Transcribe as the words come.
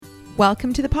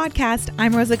Welcome to the podcast.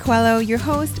 I'm Rosa Coelho, your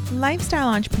host, lifestyle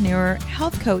entrepreneur,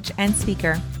 health coach, and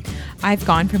speaker. I've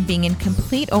gone from being in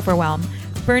complete overwhelm,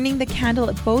 burning the candle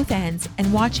at both ends,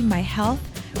 and watching my health,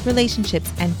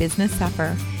 relationships, and business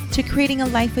suffer, to creating a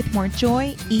life with more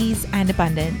joy, ease, and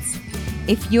abundance.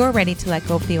 If you're ready to let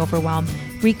go of the overwhelm,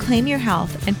 reclaim your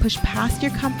health, and push past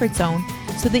your comfort zone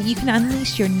so that you can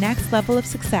unleash your next level of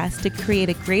success to create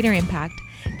a greater impact,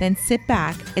 then sit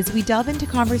back as we delve into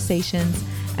conversations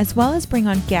as well as bring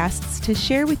on guests to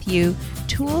share with you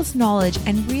tools, knowledge,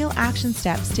 and real action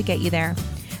steps to get you there.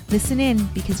 Listen in,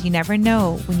 because you never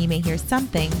know when you may hear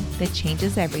something that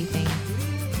changes everything.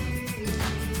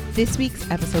 This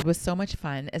week's episode was so much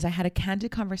fun as I had a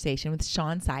candid conversation with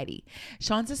Shaun Sidey.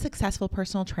 Shaun's a successful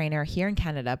personal trainer here in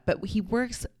Canada, but he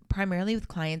works primarily with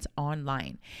clients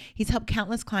online. He's helped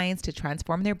countless clients to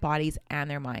transform their bodies and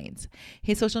their minds.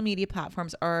 His social media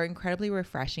platforms are incredibly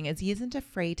refreshing as he isn't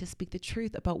afraid to speak the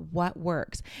truth about what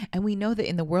works. And we know that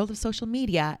in the world of social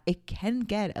media, it can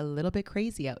get a little bit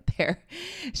crazy out there.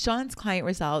 Shaun's client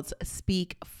results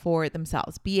speak for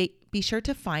themselves. Be sure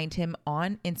to find him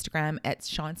on Instagram at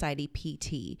Shaun Sidey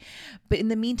PT. But in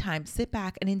the meantime, sit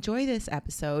back and enjoy this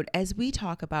episode as we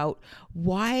talk about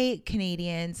why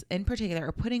Canadians in particular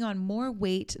are putting on more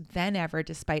weight than ever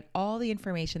despite all the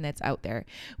information that's out there.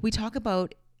 We talk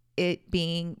about it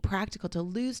being practical to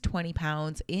lose 20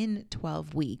 pounds in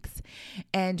 12 weeks,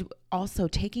 and also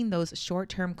taking those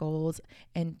short-term goals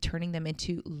and turning them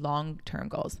into long-term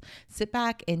goals. Sit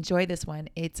back, enjoy this one.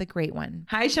 It's a great one.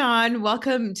 Hi, Shaun.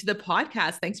 Welcome to the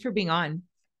podcast. Thanks for being on.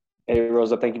 Hey,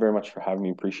 Rosa, thank you very much for having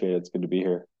me. Appreciate it. It's good to be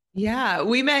here. Yeah,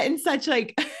 we met in such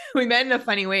we met in a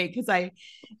funny way because I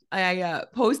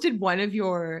posted one of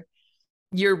your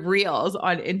reels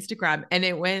on Instagram and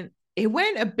it went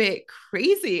a bit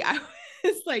crazy. I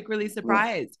was like really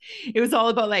surprised. It was all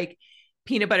about like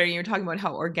peanut butter, and you're talking about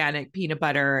how organic peanut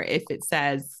butter, if it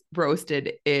says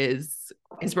roasted, is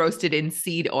roasted in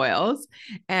seed oils.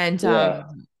 And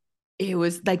it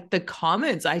was like the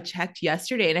comments I checked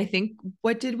yesterday, and I think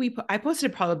I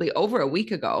posted probably over a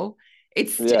week ago.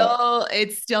 It's still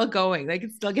going, like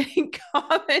it's still getting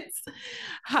comments.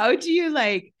 How do you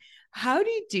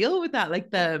deal with that?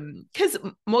 Like because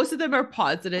most of them are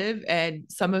positive and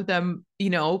some of them,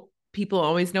 people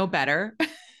always know better,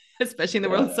 especially in the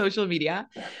world of social media.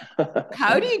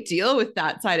 How do you deal with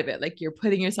that side of it? Like you're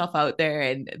putting yourself out there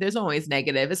and there's always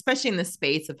negative, especially in the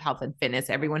space of health and fitness.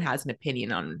 Everyone has an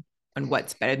opinion on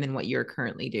what's better than what you're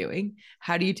currently doing.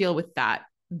 How do you deal with that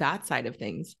side of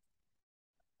things?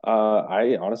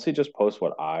 I honestly just post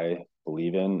what I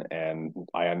believe in, and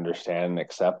I understand and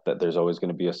accept that there's always going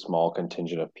to be a small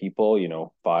contingent of people,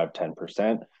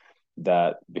 5-10%,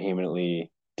 that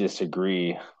vehemently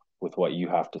disagree with what you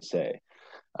have to say.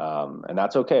 And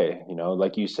that's okay.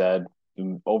 Like you said,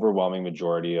 the overwhelming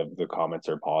majority of the comments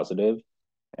are positive,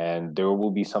 and there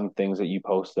will be some things that you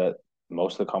post that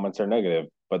most of the comments are negative,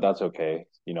 but that's okay.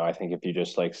 I think if you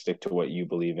just like stick to what you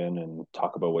believe in and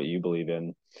talk about what you believe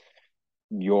in,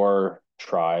 your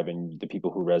tribe and the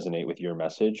people who resonate with your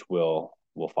message will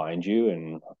find you,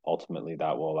 and ultimately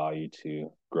that will allow you to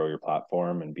grow your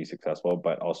platform and be successful,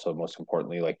 but also most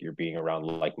importantly, like, you're being around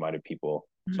like-minded people.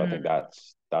 So I think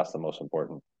that's the most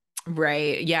important.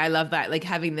 Right. Yeah, I love that. Like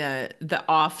having the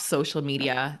off social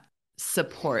media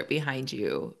support behind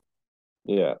you.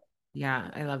 Yeah.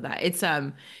 Yeah, I love that. It's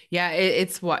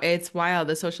wild,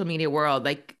 the social media world.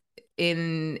 Like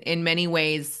in many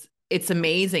ways it's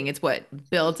amazing. It's what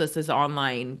builds us as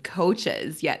online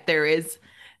coaches. Yet there is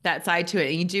that side to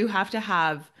it. And you do have to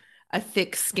have a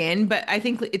thick skin, but I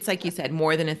think it's like you said,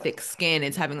 more than a thick skin,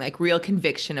 it's having like real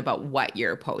conviction about what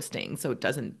you're posting. So it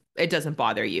doesn't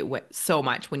bother you so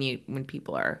much when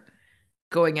people are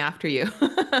going after you.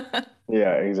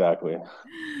 Yeah, exactly.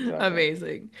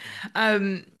 Amazing.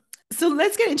 Um, so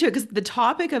let's get into it because the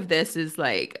topic of this is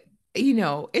like,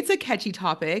 it's a catchy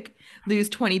topic, lose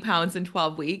 20 pounds in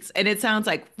 12 weeks. And it sounds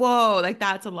like, whoa, like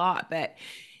that's a lot. But,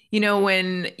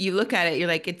 when you look at it, you're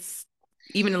like, it's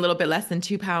even a little bit less than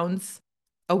 2 pounds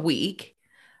a week.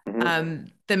 The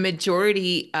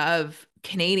majority of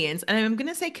Canadians, and I'm going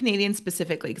to say Canadians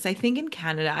specifically, because I think in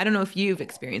Canada, I don't know if you've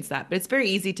experienced that, but it's very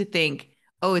easy to think,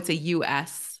 oh, it's a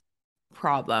US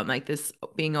problem, like this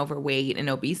being overweight and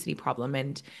obesity problem.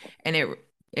 And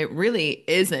it really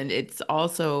isn't. It's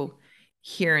also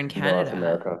here in North Canada.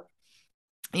 America.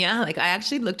 Yeah, like I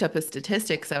actually looked up a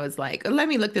statistics. I was like, let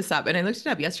me look this up. And I looked it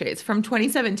up yesterday. It's from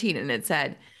 2017 and it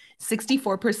said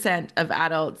 64% of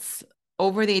adults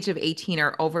over the age of 18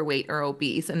 are overweight or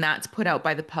obese. And that's put out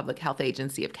by the Public Health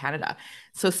Agency of Canada.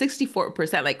 So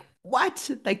 64%, like what?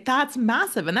 Like that's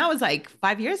massive. And that was like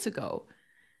 5 years ago.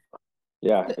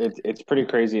 Yeah, it's pretty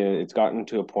crazy. It's gotten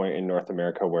to a point in North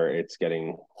America where it's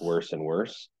getting worse and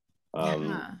worse.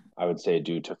 Yeah. I would say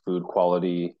due to food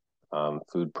quality,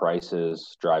 food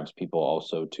prices drives people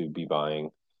also to be buying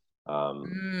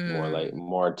Mm.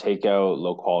 more takeout,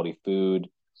 low quality food.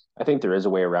 I think there is a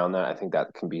way around that. I think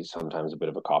that can be sometimes a bit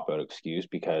of a cop out excuse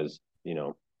because,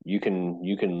 you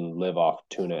can live off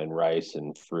tuna and rice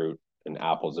and fruit and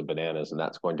apples and bananas, and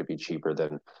that's going to be cheaper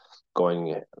than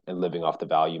going and living off the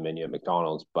value menu at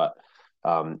McDonald's. But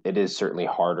it is certainly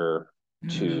harder Mm.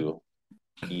 to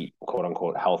eat quote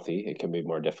unquote healthy. It can be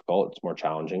more difficult. It's more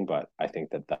challenging, but I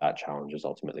think that that challenge is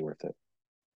ultimately worth it.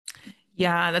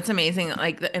 Yeah, that's amazing.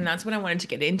 And that's what I wanted to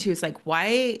get into is like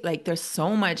why, like, there's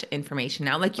so much information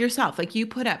now. Like yourself, like you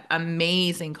put up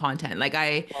amazing content. Like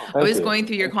Oh, I thank was you. going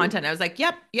through your Thank you. content. I was like,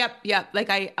 yep, yep, yep. Like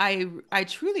I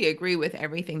truly agree with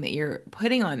everything that you're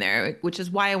putting on there, which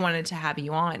is why I wanted to have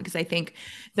you on because I think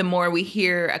the more we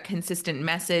hear a consistent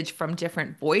message from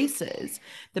different voices,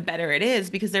 the better it is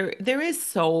because there is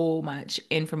so much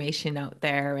information out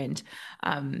there and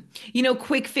um,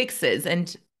 quick fixes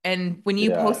and when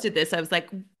you Yeah, posted this, I was like,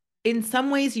 in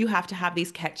some ways, you have to have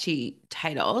these catchy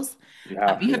titles. you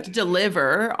have You have to. to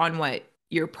deliver on what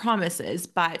your promise is.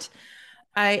 But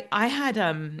I had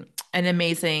an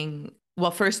amazing.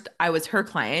 Well, first I was her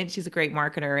client. She's a great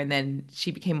marketer, and then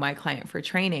she became my client for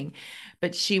training.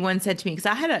 But she once said to me,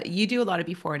 because you do a lot of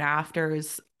before and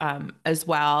afters as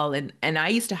well, and I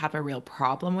used to have a real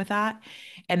problem with that.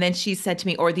 And then she said to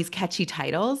me, or these catchy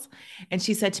titles, and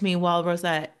she said to me, well,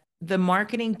 Rosa, the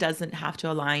marketing doesn't have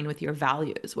to align with your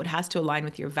values. What has to align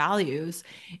with your values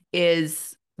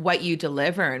is what you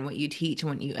deliver and what you teach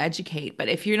and what you educate. But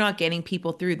if you're not getting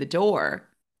people through the door,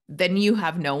 then you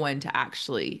have no one to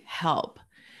actually help.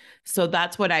 So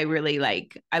that's what I really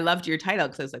like. I loved your title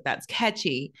because I was like, that's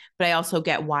catchy, but I also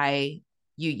get why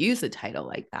you use a title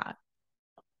like that.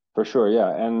 For sure,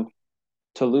 yeah. And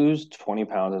to lose 20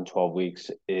 pounds in 12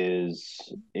 weeks is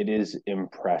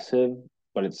impressive,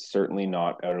 but it's certainly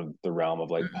not out of the realm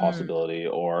of like Mm-mm, possibility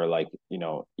or like,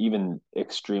 even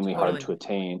extremely hard totally. to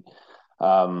attain.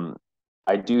 Um,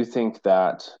 I do think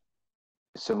that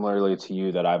similarly to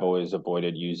you that I've always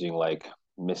avoided using like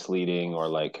misleading or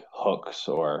like hooks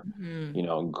or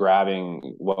Mm-hmm. grabbing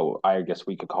what I guess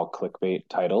we could call clickbait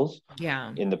titles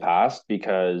Yeah. in the past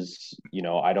because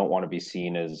I don't want to be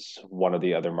seen as one of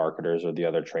the other marketers or the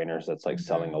other trainers that's like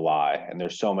selling a Mm-hmm. lie, and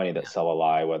there's so many that Yeah. sell a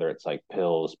lie, whether it's like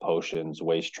pills, potions,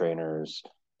 waist trainers,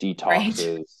 Right.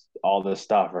 detoxes, all this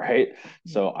stuff, right?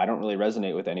 Yeah. So I don't really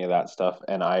resonate with any of that stuff,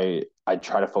 and I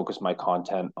try to focus my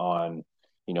content on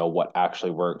what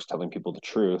actually works, telling people the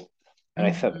truth. And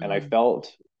I Mm-hmm.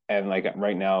 felt, and like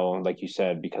right now, like you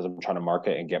said, because I'm trying to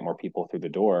market and get more people through the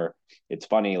door, it's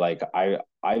funny, like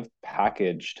I've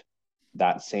packaged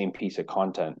that same piece of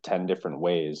content 10 different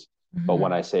ways. But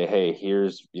when Mm-hmm. I say, hey,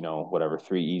 here's, whatever,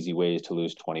 3 easy ways to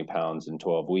lose 20 pounds in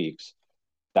 12 weeks,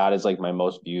 that is like my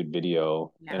most viewed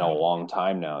video in a Yeah. long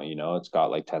time now. It's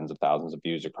got like tens of thousands of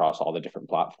views across all the different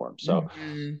platforms. So,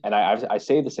 Mm-hmm. and I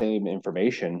say the same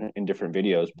information in different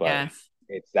videos, but Yes.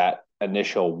 it's that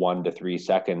initial 1 to 3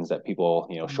 seconds that people,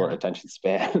 short Yeah. attention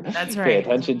span That's pay right.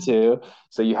 attention to.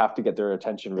 So you have to get their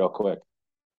attention real quick.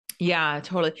 Yeah,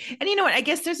 totally. And you know what? I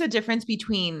guess there's a difference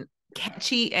between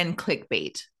catchy and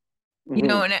clickbait.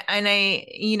 Mm-hmm. And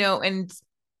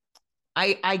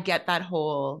I get that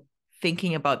whole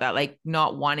thinking about that, like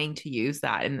not wanting to use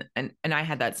that. And I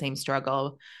had that same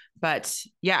struggle. But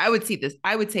yeah, I would say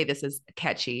this is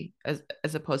catchy as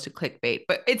opposed to clickbait.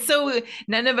 But it's so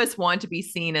none of us want to be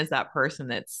seen as that person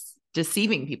that's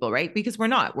deceiving people, right? Because we're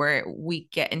not. We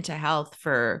get into health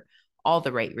for all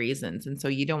the right reasons. And so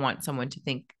you don't want someone to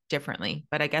think differently.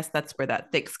 But I guess that's where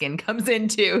that thick skin comes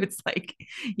into. It's like,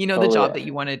 the Totally. job that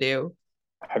you want to do.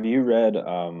 Have you read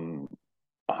 $100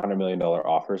 Million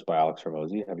Offers by Alex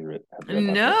Ramosi? Have you read that book?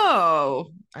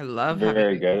 No, I love having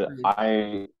Very good good.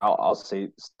 food. I'll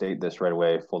state this right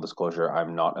away. Full disclosure,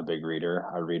 I'm not a big reader.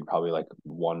 I read probably like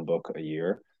one book a year,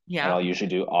 and Yeah, I'll usually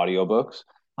do audiobooks.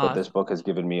 But this awesome. book has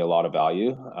given me a lot of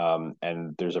value.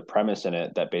 And there's a premise in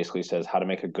it that basically says how to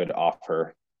make a good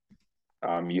offer.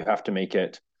 You have to make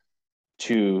it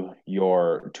to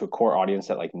a core audience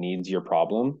that like needs your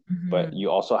problem, but Hmm. you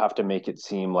also have to make it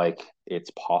seem like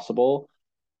it's possible.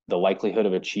 The likelihood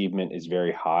of achievement is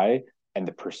very high, and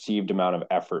the perceived amount of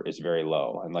effort is very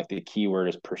low. And like the key word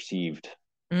is perceived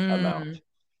amount, Mm,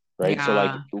 right? So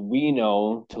like yeah. we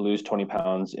know to lose 20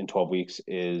 pounds in 12 weeks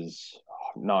is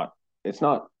not, it's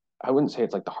not, I wouldn't say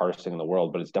it's like the hardest thing in the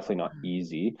world, but it's definitely not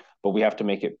easy. But we have to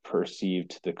make it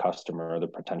perceived to the customer or the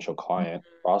potential client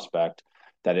Mhm. prospect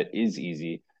that it is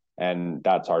easy. And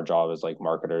that's our job as like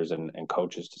marketers and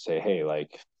coaches to say, hey,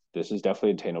 like this is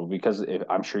definitely attainable, because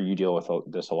I'm sure you deal with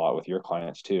this a lot with your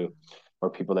clients too, or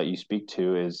people that you speak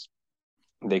to, is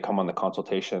they come on the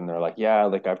consultation, they're like, yeah,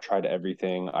 like I've tried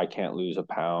everything, I can't lose a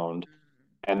pound.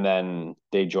 And then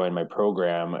they join my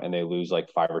program and they lose like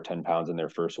 5 or 10 pounds in their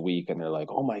first week. And they're like,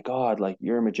 oh my God, like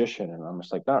you're a magician. And I'm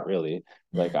just like, not really.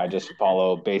 Like I just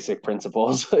follow basic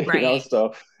principles, you know? Right.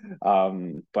 So,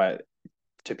 but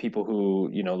to people who,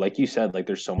 like you said, like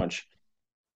there's so much,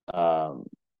 um,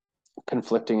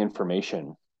 conflicting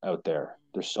information out there.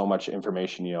 There's so much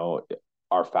information,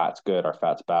 our fat's good, our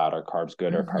fat's bad, our carbs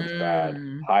good, our carbs bad,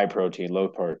 Mm-hmm. high protein, low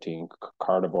protein,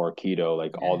 carnivore, keto,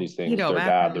 like all Yeah. these things, Keto they're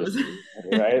bad. macros.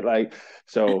 There's right. Like,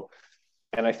 so,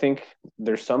 and I think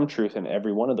there's some truth in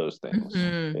every one of those things,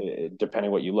 Mm-hmm.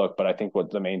 depending what you look. But I think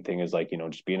what the main thing is, like,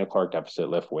 just be in a caloric deficit,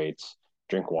 lift weights,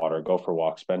 drink water, go for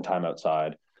walks, spend time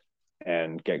outside,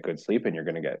 and get good sleep, and you're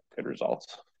going to get good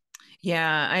results.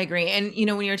 Yeah, I agree. And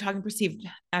when you're talking perceived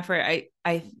effort,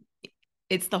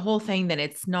 it's the whole thing that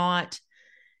it's not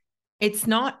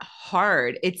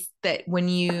hard. It's that when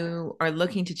you are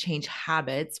looking to change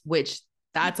habits, which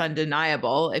that's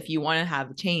undeniable. If you want to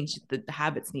have change, the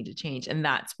habits need to change. And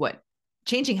that's what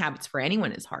changing habits for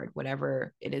anyone is hard,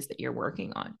 whatever it is that you're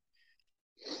working on.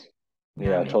 Yeah,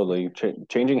 Yeah, amazing. totally.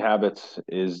 Changing habits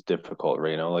is difficult,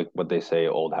 right? Like what they say,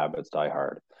 old habits die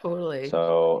hard. Totally.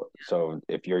 So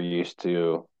if you're used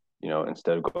to,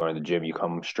 instead of going to the gym, you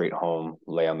come straight home,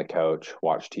 lay on the couch,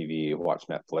 watch TV, watch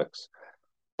Netflix.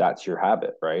 That's your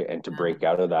habit, right? And to Yeah. break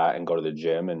out of that and go to the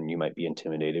gym, and you might be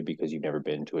intimidated because you've never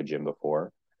been to a gym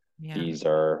before. Yeah. These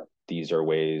are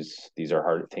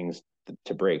hard things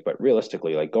to break. But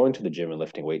realistically, like going to the gym and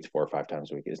lifting weights 4 or 5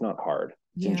 times a week is not hard.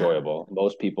 It's Yeah. enjoyable.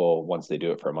 Most people, once they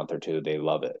do it for a month or two, they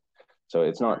love it. So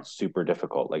it's not super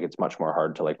difficult. Like it's much more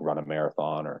hard to like run a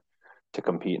marathon or to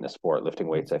compete in a sport. Lifting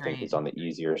weights, That's I think, right. is on the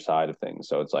easier side of things.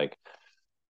 So it's like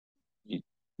you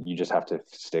you just have to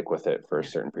stick with it for a Yeah.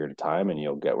 certain period of time, and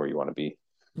you'll get where you want to be.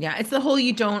 Yeah, it's the whole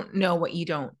you don't know what you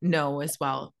don't know as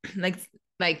well.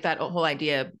 Like that whole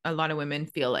idea, a lot of women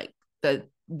feel like the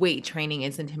weight training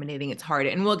is intimidating, it's hard,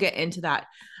 and we'll get into that.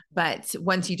 But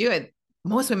once you do it,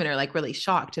 most women are like really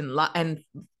shocked and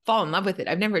fall in love with it.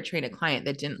 I've never trained a client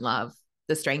that didn't love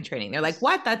the strength training. They're like,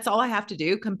 "What? That's all I have to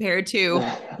do compared to,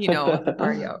 the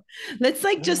cardio." Let's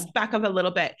like just back up a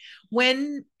little bit.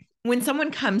 When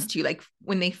someone comes to you, like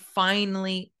when they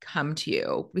finally come to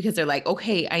you because they're like,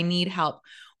 "Okay, I need help."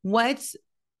 what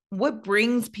what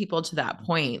brings people to that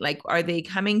point? Like, are they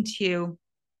coming to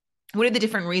what are the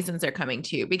different reasons they're coming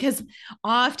to you? Because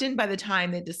often by the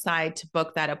time they decide to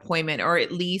book that appointment or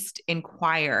at least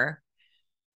inquire,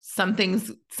 something's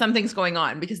going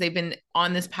on because they've been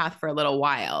on this path for a little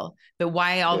while. But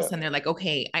why all of a Yeah. sudden they're like,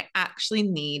 okay, I actually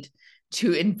need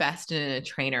to invest in a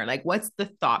trainer? Like, what's the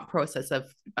thought process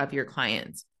of your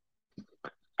clients?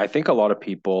 I think a lot of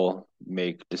people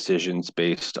make decisions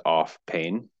based off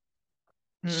pain.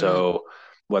 Mm, So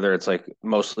whether it's like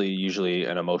mostly usually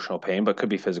an emotional pain, but could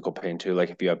be physical pain too. Like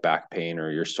if you have back pain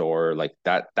or you're sore, like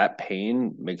that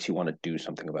pain makes you want to do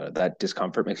something about it. That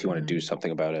discomfort makes you want to do mm, something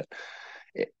about it.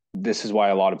 This is why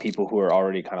a lot of people who are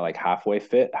already kind of like halfway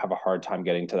fit have a hard time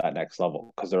getting to that next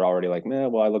level, because they're already like,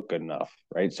 man, well, I look good enough,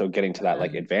 right? So getting to that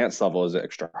like mm, advanced level is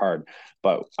extra hard.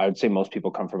 But I would say most people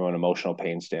come from an emotional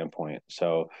pain standpoint.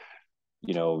 So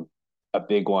you know, a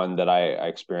big one that I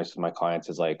experienced with my clients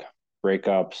is like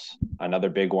breakups. Another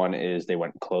big one is they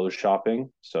went clothes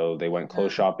shopping. So they went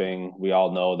clothes shopping. We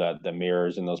all know that the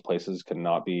mirrors in those places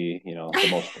cannot be, the mm.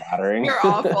 most flattering. You're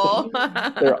awful.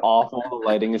 They're awful. The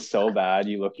lighting is so bad,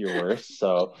 you look your worst.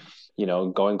 So,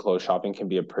 going clothes shopping can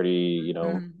be a pretty,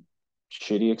 Mm.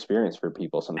 shitty experience for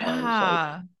people sometimes. Like,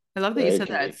 Ah, I love that you right? It said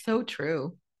can that. be. It's so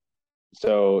true.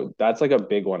 So that's like a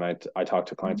big one I talk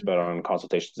to clients about Mhm. on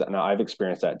consultations. Now I've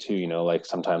experienced that too, like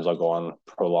sometimes I'll go on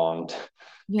prolonged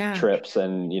Yeah. trips,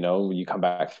 and you come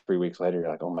back 3 weeks later, you're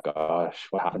like, oh my gosh,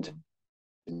 what happened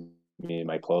to me?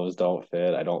 My clothes don't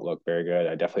fit. I don't look very good.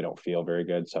 I definitely don't feel very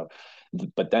good. So,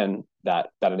 but then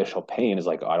that initial pain is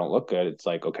like, oh, I don't look good. It's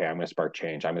like, okay, I'm going to spark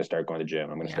change. I'm going to start going to the gym.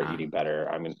 I'm going to start Yeah. eating better.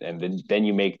 And then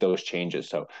you make those changes.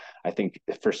 So I think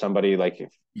for somebody like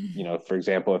if, for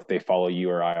example, if they follow you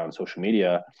or I on social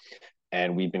media,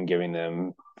 and we've been giving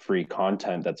them free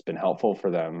content that's been helpful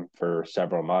for them for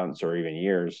several months or even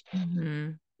years.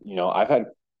 Hmm. I've had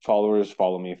followers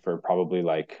follow me for probably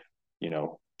like,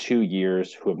 2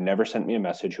 years, who have never sent me a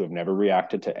message, who have never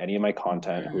reacted to any of my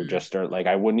content, who Hmm. just start like,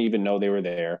 I wouldn't even know they were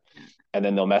there. And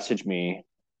then they'll message me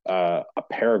a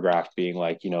paragraph being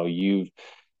like,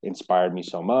 inspired me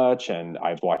so much, and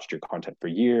I've watched your content for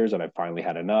years, and I finally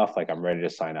had enough. Like, I'm ready to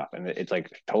sign up. And it's like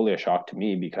totally a shock to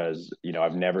me because,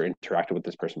 I've never interacted with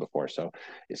this person before. So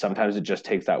sometimes it just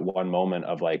takes that one moment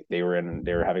of like they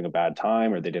were having a bad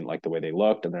time, or they didn't like the way they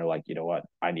looked, and they're like, you know what,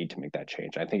 I need to make that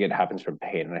change. I think it happens from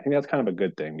pain. And I think that's kind of a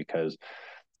good thing because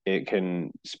it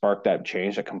can spark that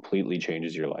change that completely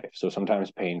changes your life. So sometimes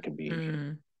pain can be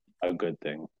Mm. a good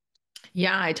thing.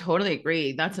 Yeah, I totally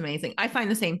agree. That's amazing. I find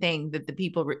the same thing that the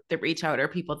people that reach out are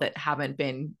people that haven't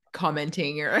been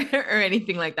commenting or or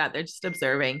anything like that. They're just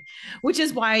observing, which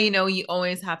is why, you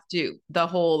always have to the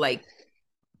whole like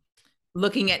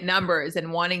looking at numbers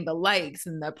and wanting the likes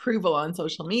and the approval on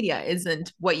social media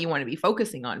isn't what you want to be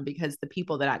focusing on, because the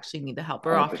people that actually need the help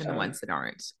are often the 100%. ones that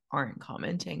aren't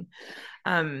commenting.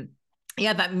 um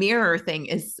yeah, that mirror thing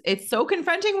it's so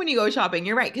confronting when you go shopping.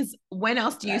 You're right, because when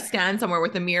else do you stand somewhere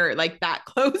with a mirror like that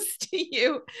close to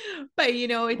you? But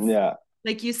it's Yeah.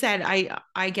 like you said,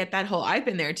 I get that whole, I've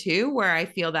been there too, where I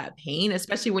feel that pain,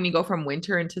 especially when you go from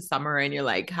winter into summer and you're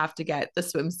like have to get the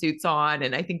swimsuits on.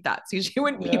 And I think that's usually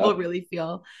when Yeah. people really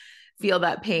feel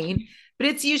that pain. But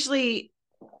it's usually,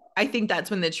 I think that's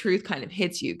when the truth kind of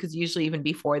hits you, because usually even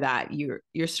before that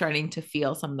you're starting to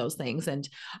feel some of those things. And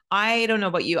I don't know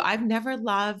about you, I've never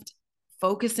loved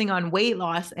focusing on weight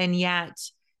loss, and yet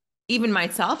even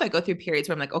myself, I go through periods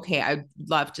where I'm like, okay, I'd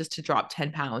love just to drop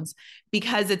 10 pounds,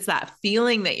 because it's that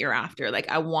feeling that you're after.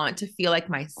 Like, I want to feel like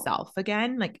myself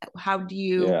again. Like,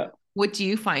 Yeah. what do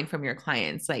you find from your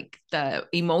clients? Like the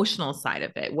emotional side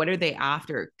of it, what are they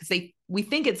after? Because we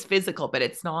think it's physical, but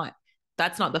it's not,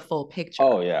 that's not the full picture.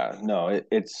 Oh yeah, no,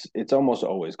 it's almost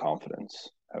always confidence,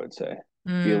 I would say.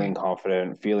 Feeling Mm,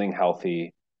 confident, feeling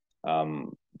healthy.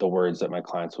 The words that my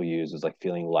clients will use is like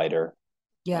feeling lighter.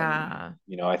 yeah.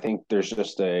 I think there's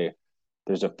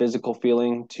a physical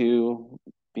feeling to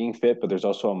being fit, but there's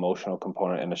also an emotional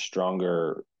component and a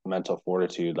stronger mental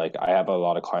fortitude. Like, I have a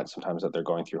lot of clients sometimes that they're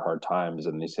going through hard times,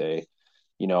 and they say,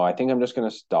 I think I'm just going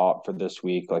to stop for this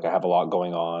week. Like, I have a lot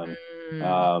going on.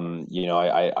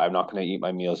 Mm, I'm not going to eat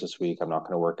my meals this week. I'm not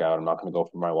going to work out. I'm not going to go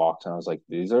for my walks. And I was like,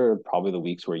 these are probably the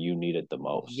weeks where you need it the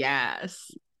most.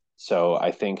 yes. So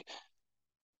I think,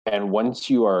 and once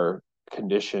you are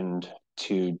conditioned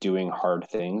to doing hard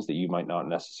things that you might not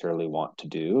necessarily want to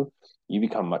do, you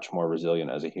become much more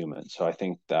resilient as a human. So I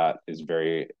think that is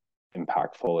very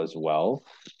impactful as well,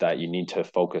 that you need to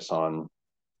focus on,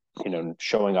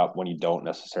 showing up when you don't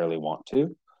necessarily want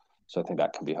to. So I think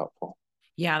that can be helpful.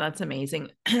 Yeah, that's amazing.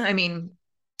 I mean,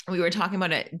 we were talking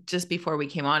about it just before we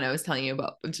came on. I was telling you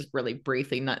about, just really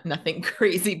briefly, not nothing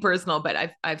crazy personal,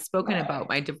 but I've spoken about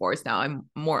my divorce now. I'm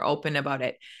more open about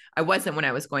it. I wasn't when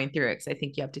I was going through it, because I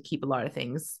think you have to keep a lot of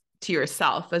things to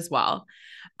yourself as well.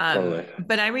 Totally.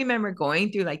 But I remember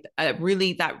going through like that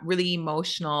really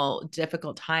emotional,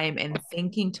 difficult time and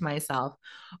thinking to myself,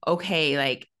 okay,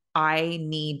 like I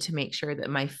need to make sure that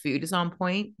my food is on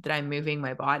point, that I'm moving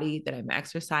my body, that I'm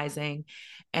exercising.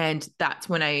 And that's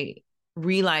when I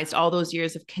realized all those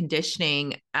years of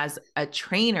conditioning as a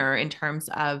trainer, in terms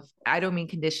of, I don't mean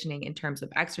conditioning in terms of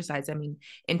exercise, I mean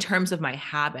in terms of my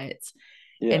habits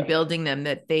and Yeah. building them,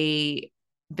 that they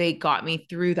got me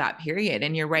through that period.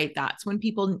 And you're right, that's when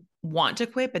people want to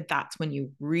quit, but that's when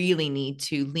you really need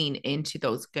to lean into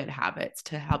those good habits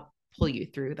to help pull you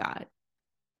through that.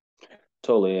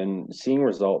 Totally. And seeing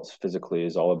results physically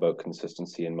is all about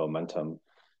consistency and momentum.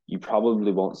 You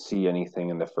probably won't see anything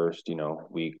in the first,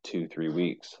 week, 2, 3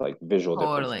 weeks, like visual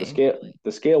difference. The Totally. scale,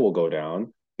 the scale will go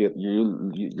down.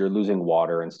 You're losing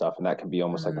water and stuff, and that can be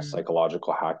almost like a Mm,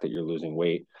 psychological hack that you're losing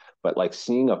weight. But like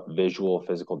seeing a visual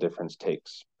physical difference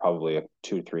takes probably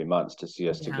 2 3 months to see a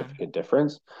yeah. significant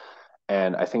difference.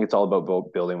 And I think it's all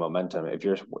about building momentum. If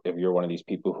you're one of these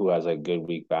people who has a good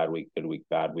week, bad week, good week,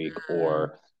 bad week, Mm,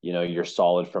 or you're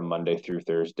solid from Monday through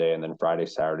Thursday, and then Friday,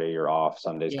 Saturday you're off,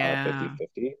 Sunday's kind of yeah.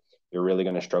 50-50, you're really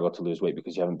going to struggle to lose weight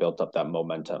because you haven't built up that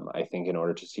momentum. I think in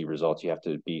order to see results, you have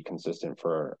to be consistent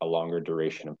for a longer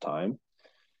duration of time.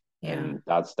 Yeah. And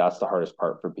that's the hardest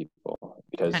part for people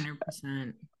because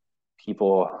 100%.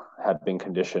 people have been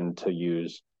conditioned to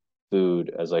use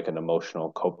food as like an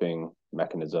emotional coping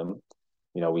mechanism.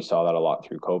 We saw that a lot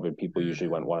through COVID. People usually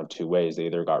went Mm, one of two ways. They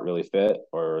either got really fit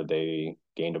or they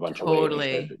gained a bunch of weight and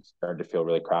they totally. started to feel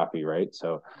really crappy, right?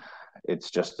 So it's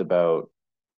just about,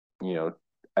 you know,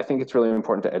 I think it's really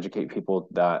important to educate people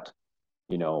that,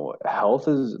 health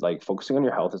is like focusing on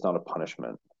your health is not a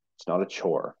punishment. It's not a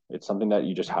chore. It's something that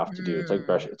you just have to do. Mm,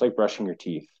 It's like brushing your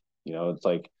teeth. It's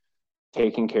like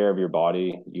taking care of your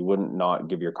body. You wouldn't not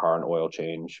give your car an oil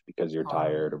change because you're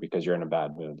tired or totally. because you're in a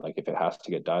bad mood. Like, if it has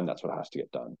to get done, that's what has to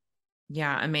get done.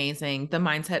 Yeah, amazing. The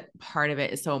mindset part of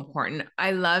it is so important.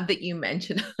 I love that you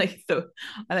mentioned like so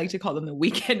I like to call them the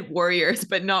weekend warriors,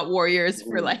 but not warriors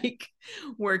for Mhm. like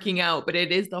working out, but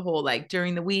it is the whole like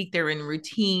during the week they're in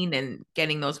routine and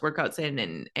getting those workouts in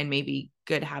and maybe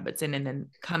good habits in, and then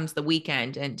comes the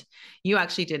weekend. And you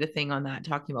actually did a thing on that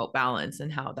talking about balance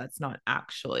and how that's not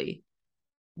actually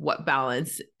what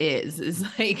balance is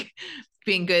like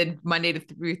being good Monday to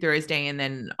through Thursday, and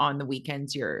then on the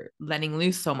weekends you're letting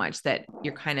loose so much that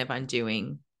you're kind of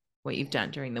undoing what you've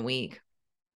done during the week.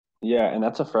 Yeah, and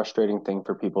that's a frustrating thing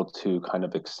for people to kind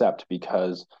of accept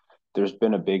because there's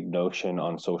been a big notion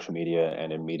on social media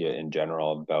and in media in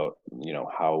general about,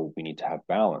 how we need to have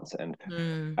balance. And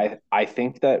Mm, I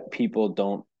think that people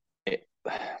don't it,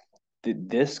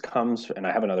 this comes, and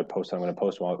I have another post I'm going to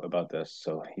post about this,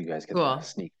 so you guys get the cool.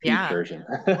 sneak peek Yeah. version.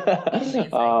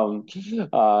 Amazing.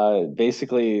 um,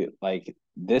 basically, like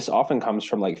this often comes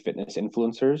from like fitness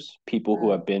influencers, people who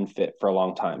Mm, have been fit for a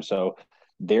long time. So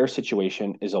their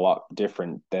situation is a lot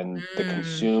different than the mm,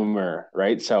 consumer,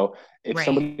 right? So if right.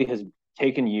 somebody has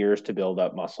taken years to build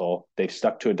up muscle, they've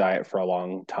stuck to a diet for a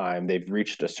long time, they've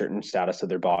reached a certain status of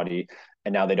their body,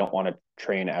 and now they don't want to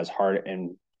train as hard,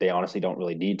 and they honestly don't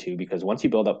really need to, because once you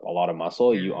build up a lot of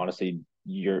muscle, Yeah. you honestly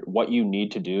you're what you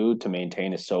need to do to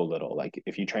maintain is so little. Like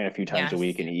if you train a few times a Yes.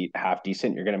 week and eat half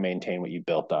decent, you're going to maintain what you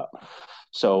built up.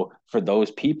 So for those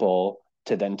people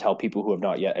to then tell people who have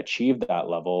not yet achieved that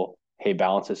level, hey,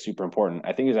 balance is super important,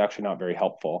 I think is actually not very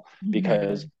helpful,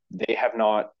 because Mhm. they have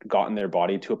not gotten their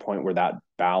body to a point where that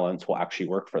balance will actually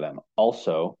work for them.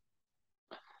 Also,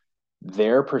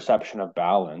 their perception of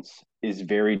balance is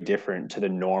very different to the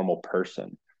normal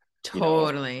person. You know,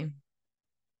 Totally.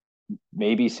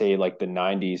 maybe say like the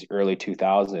 90s, early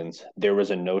 2000s, there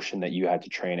was a notion that you had to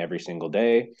train every single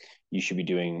day. You should be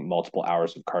doing multiple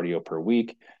hours of cardio per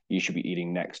week. You should be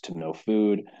eating next to no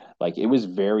food. Like it was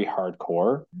very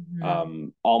hardcore,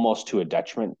 Mhm. almost to a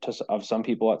detriment of some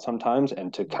people at some times.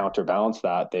 And to Yeah. counterbalance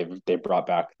that, they've brought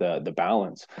back the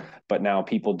balance. But now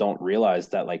people don't realize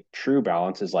that like true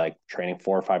balance is like training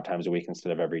 4 or 5 times a week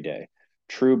instead of every day.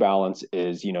 True balance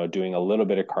is, doing a little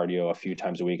bit of cardio a few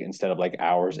times a week instead of like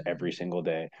hours every single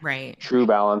day. Right. True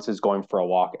balance is going for a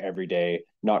walk every day,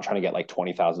 not trying to get like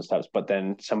 20,000 steps. But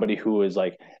then somebody who is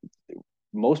like,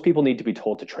 most people need to be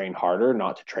told to train harder,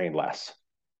 not to train less,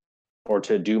 or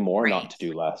to do more, not Right. to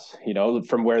do less,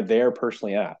 from where they're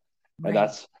personally at. And Right.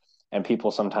 that's, and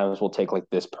people sometimes will take like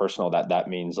this personal, that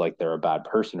means like they're a bad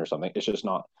person or something. It's just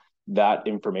not, that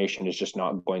information is just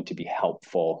not going to be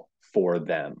helpful for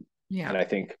them. Yeah. And I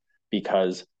think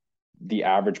because the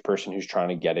average person who's trying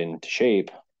to get into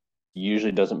shape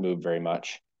usually doesn't move very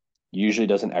much, usually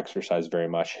doesn't exercise very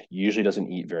much, usually doesn't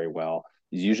eat very well,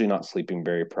 he's usually not sleeping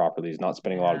very properly, he's not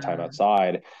spending a lot of time Yeah.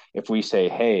 outside. If we say,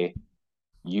 hey,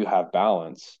 you have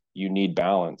balance, you need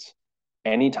balance,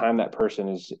 anytime that person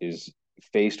is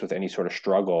faced with any sort of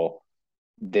struggle,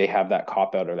 they have that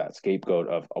cop out or that scapegoat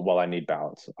of, well, I need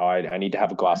balance. I need to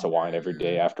have a glass of wine every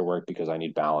day Mhm. after work because I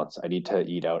need balance. I need to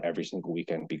eat out every single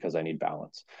weekend because I need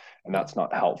balance. And Yeah. that's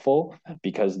not helpful,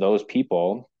 because those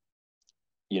people,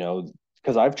 you know,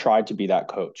 because I've tried to be that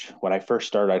coach. When I first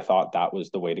started, I thought that was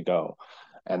the way to go.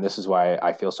 And this is why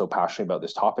I feel so passionate about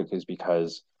this topic, is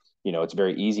because, it's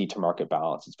very easy to market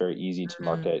balance. It's very easy to Mm.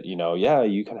 market, yeah,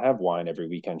 you can have wine every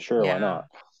weekend. Sure, why Yeah. not?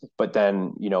 But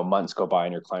then, months go by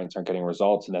and your clients aren't getting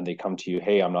results. And then they come to you,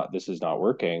 hey, this is not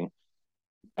working.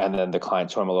 And then the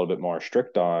clients who I'm a little bit more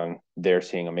strict on, they're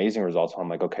seeing amazing results. I'm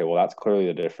like, okay, well, that's clearly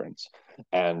the difference.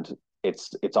 And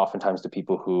it's oftentimes the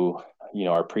people who,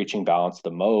 are preaching balance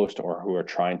the most, or who are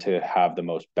trying to have the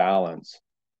most balance,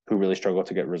 who really struggle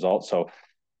to get results. So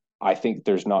I think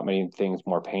there's not many things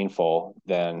more painful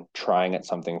than trying at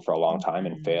something for a long time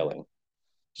and Mhm. failing.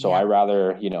 So I Yeah.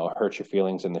 rather, hurt your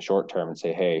feelings in the short term and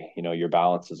say, hey, your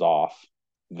balance is off,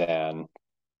 than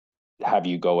have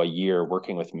you go a year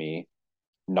working with me,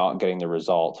 not getting the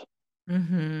result,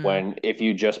 Hmm. when if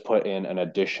you just put in an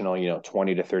additional,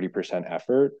 20 to 30%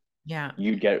 effort, Yeah.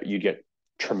 you'd get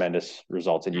tremendous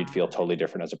results, and you'd Yeah. feel totally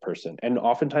different as a person. And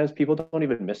oftentimes people don't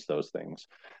even miss those things.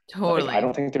 Like I Totally.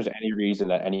 don't think there's any reason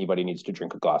that anybody needs to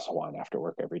drink a glass of wine after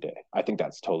work every day. I think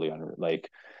that's totally like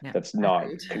Yeah. that's not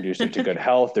Agreed. conducive to good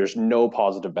health. There's no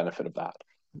positive benefit of that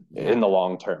Yeah. in the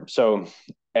long term. So,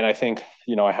 and I think,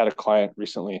 I had a client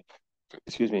recently,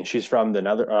 excuse me, she's from the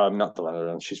Nether not the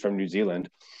Netherlands, she's from New Zealand.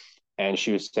 And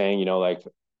she was saying, like,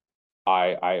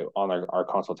 I on our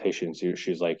consultation,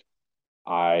 she's like,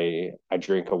 I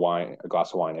drink a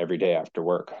glass of wine every day after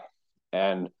work.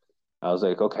 And I was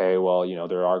like, okay, well,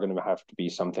 there are going to have to be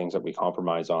some things that we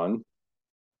compromise on.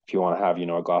 If you want to have,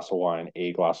 a glass of wine,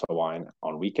 a glass of wine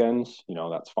on weekends,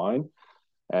 that's fine.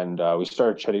 And we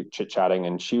started chit chatting,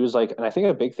 and she was like, and I think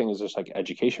a big thing is just like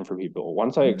education for people.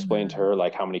 Once I explained to Mhm. her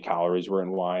like how many calories were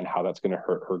in wine, how that's going to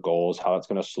hurt her goals, how that's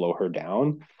going to slow her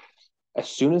down, as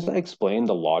soon as I explained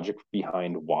the logic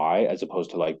behind why, as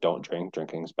opposed to like, don't drink,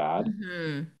 drinking's bad,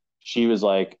 Mhm. she was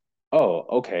like, oh,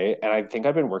 okay. And I think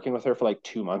I've been working with her for like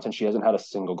 2 months and she hasn't had a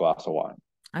single glass of wine.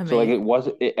 So like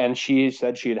Amazing. and she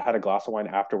said she had a glass of wine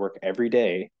after work every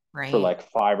day for Right. like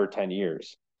 5 or 10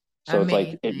 years. So it's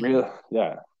like it Amazing. really,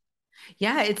 yeah,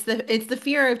 Yeah, it's the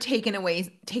fear of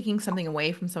taking something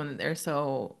away from someone that they're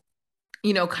so,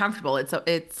 comfortable.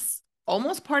 It's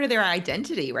almost part of their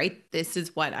identity, right? This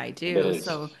is what I it do. is.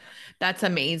 So that's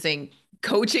amazing.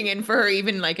 Coaching in for her,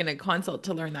 even like in a consult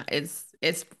to learn that is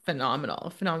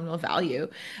phenomenal, phenomenal value.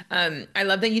 I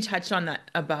love that you touched on that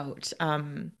about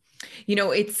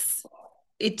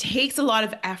it takes a lot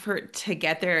of effort to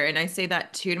get there. And I say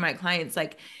that too to my clients,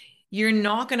 like, you're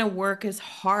not going to work as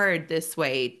hard this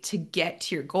way to get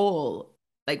to your goal.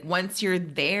 Like, once you're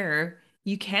there,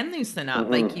 you can loosen up.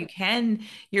 Like, Mm-hmm. you can,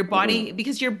 your body, Mm-hmm.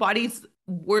 because your body's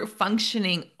we're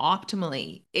functioning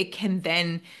optimally, it can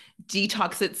then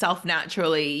detox itself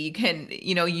naturally. You can,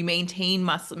 you maintain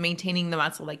muscle, maintaining the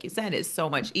muscle, like you said, is so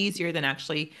much easier than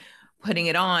actually putting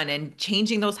it on, and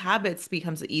changing those habits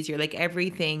becomes easier. Like,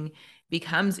 everything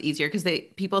becomes easier because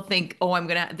people think, oh,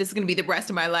 this is gonna be the rest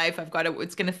of my life.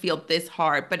 It's gonna feel this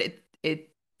hard, but it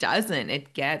doesn't.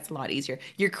 It gets a lot easier.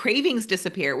 Your cravings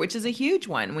disappear, which is a huge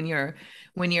one when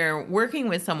you're working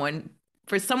with someone.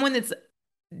 For someone that's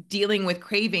dealing with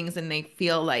cravings and they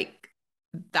feel like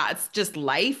that's just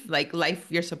life, like life,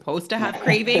 you're supposed to have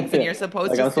cravings and you're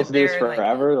supposed Like to I'm supposed sit to do this there and like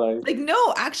forever. Like,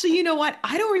 no, actually, you know what?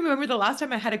 I don't remember the last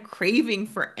time I had a craving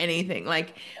for anything.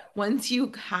 Like, once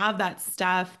you have that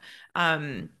stuff,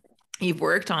 um, you've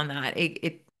worked on that,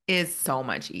 it is so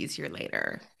much easier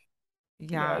later.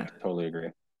 yeah, I Yeah. totally agree.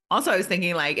 Also, I was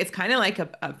thinking like it's kind of like a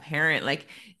parent, like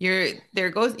you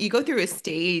go through a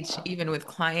stage even with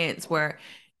clients where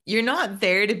you're not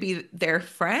there to be their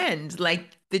friend.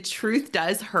 Like, the truth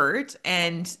does hurt,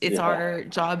 and it's Yeah, our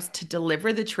jobs to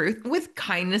deliver the truth with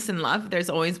kindness and love. There's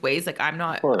always ways. Like, of I'm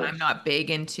course. not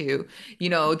big into,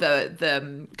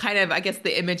 the kind of, I guess,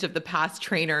 the image of the past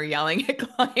trainer yelling at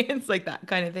clients, like that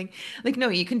kind of thing. Like, no,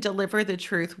 you can deliver the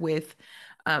truth with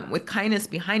kindness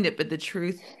behind it, but the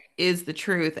truth is the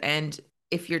truth. And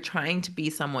if you're trying to be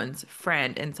someone's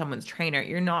friend and someone's trainer,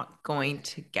 you're not going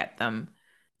to get them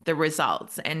the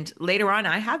results. And later on,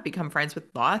 I have become friends with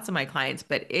lots of my clients,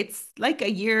 but it's like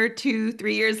a year, 2,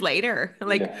 3 years later,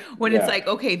 like Yeah, when it's yeah. like,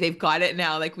 okay, they've got it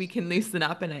now, like we can loosen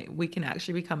up and we can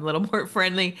actually become a little more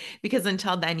friendly, because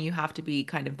until then, you have to be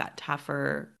kind of that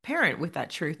tougher parent with that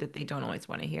truth that they don't always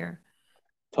want to hear.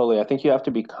 Totally. I think you have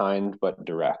to be kind but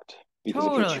direct because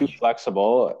if you're too Totally.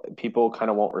 flexible, people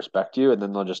kind of won't respect you and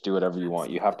then they'll just do whatever you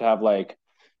want. You have to have like,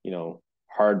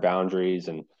 hard boundaries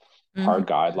and hard Mhm.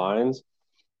 guidelines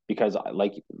because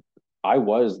like I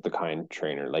was the kind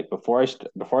trainer. Like before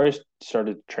I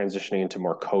started transitioning into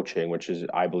more coaching, which is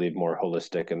I believe more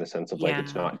holistic in the sense of like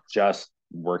it's Yeah. not just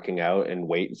working out and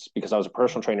weights because I was a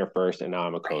personal trainer first and now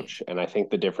I'm a Right. coach. And I think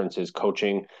the difference is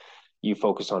coaching you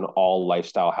focus on all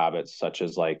lifestyle habits such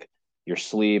as like your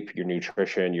sleep, your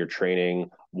nutrition, your training,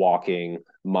 walking,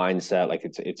 mindset. Like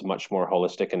it's much more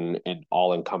holistic and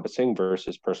all encompassing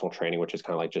versus personal training, which is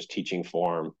kind of like just teaching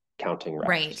form, counting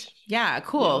Right. reps. Yeah, You know.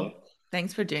 cool.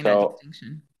 Thanks for doing that So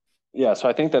distinction. yeah, so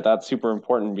I think that that's super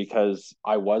important because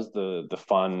I was the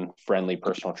fun, friendly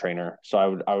personal trainer. So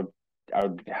I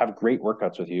would have great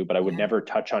workouts with you, but I would Yeah. never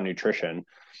touch on nutrition,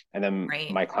 and then Right.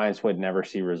 my clients would never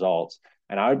see results,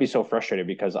 and I would be so frustrated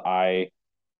because I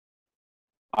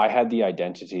had the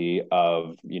identity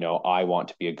of, I want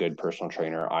to be a good personal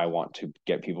trainer. I want to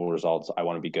get people results. I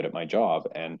want to be good at my job.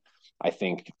 And I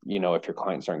think, if your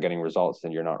clients aren't getting results,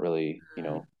 then you're not really,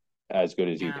 Mm, as good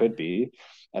as you yeah. could be.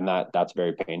 And that's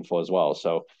very painful as well.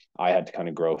 So I had to kind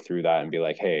of grow through that and be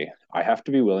like, hey, I have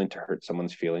to be willing to hurt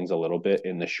someone's feelings a little bit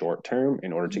in the short term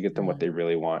in order to get them what they Mhm.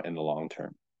 really want in the long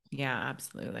term. Yeah,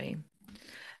 absolutely.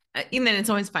 And then it's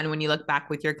always fun when you look back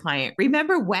with your client.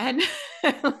 Remember when?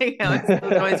 Like, those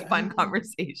are always fun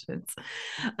conversations.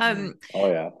 Um, Oh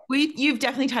yeah. you've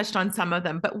definitely touched on some of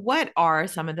them, but what are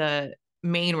some of the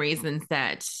main reasons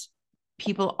that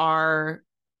people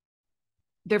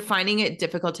they're finding it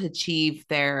difficult to achieve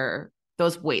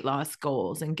those weight loss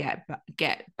goals and get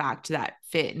back to that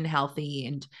fit and healthy,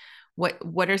 and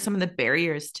what are some of the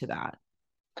barriers to that?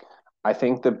 I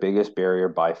think the biggest barrier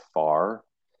by far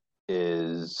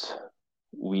is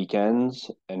weekends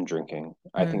and drinking.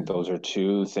 I think Mm, those are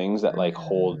two things that like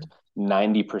hold mm,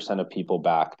 90% of people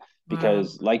back. Wow.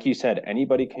 Because, like you said,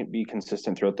 anybody can be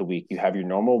consistent throughout the week. You have your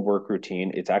normal work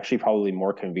routine. It's actually probably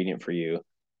more convenient for you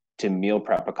to meal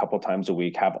prep a couple times a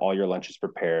week, have all your lunches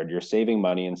prepared. You're saving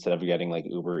money instead of getting like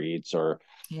Uber Eats or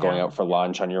going Yeah. out for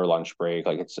lunch on your lunch break.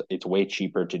 Like it's way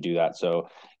cheaper to do that. So,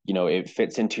 it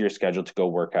fits into your schedule to go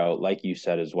work out. Like you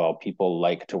said as well, people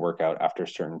like to work out after a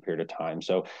certain period of time.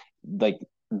 So like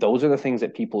those are the things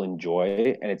that people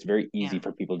enjoy, and it's very easy Yeah.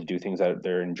 for people to do things that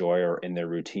they enjoy or in their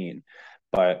routine.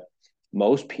 But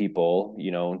most people,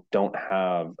 don't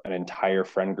have an entire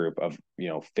friend group of,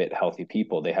 fit, healthy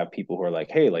people. They have people who are like,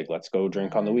 hey, like, let's go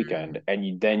drink on the weekend. Mm,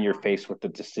 And then you're faced with the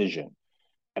decision.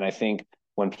 And I think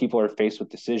when people are faced with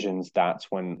decisions,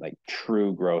 that's when like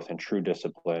true growth and true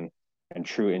discipline and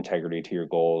true integrity to your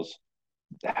goals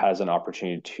has an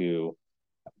opportunity to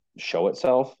show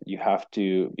itself. You have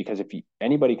to, because if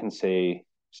anybody can say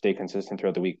stay consistent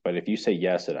throughout the week, but if you say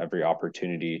yes at every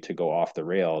opportunity to go off the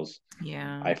rails,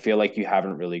 yeah. I feel like you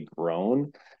haven't really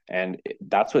grown. And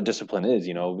that's what discipline is.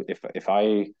 If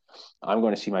I'm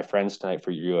going to see my friends tonight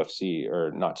for UFC,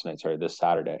 or not tonight, sorry, this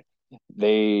Saturday,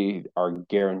 they are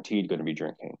guaranteed going to be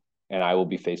drinking, and I will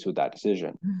be faced with that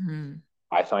decision. Hmm.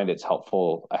 I find it's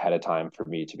helpful ahead of time for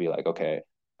me to be like, okay,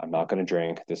 I'm not going to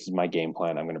drink. This is my game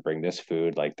plan. I'm going to bring this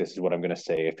food. Like, this is what I'm going to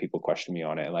say if people question me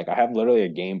on it. And like, I have literally a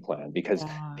game plan, because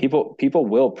Yeah. people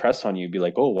will press on you, be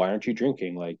like, oh, why aren't you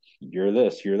drinking? Like, you're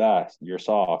this, you're that, you're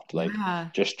soft. Like, Yeah.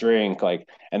 just drink. Like,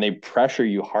 and they pressure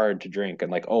you hard to drink.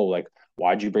 And like, oh, like,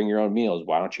 why'd you bring your own meals?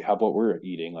 Why don't you have what we're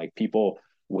eating? Like, people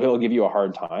will give you a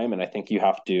hard time. And I think you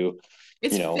have to,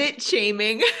 It's you know, fit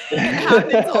shaming. It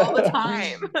happens all the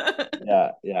time.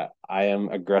 yeah. I am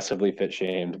aggressively fit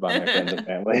shamed by my friends and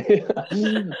family,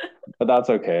 but that's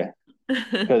okay.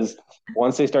 Because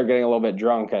once they start getting a little bit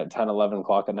drunk at 10, 11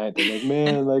 o'clock at night, they're like,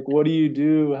 man, like, what do you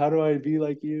do? How do I be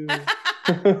like you?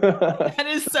 That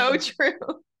is so true.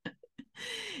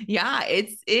 Yeah,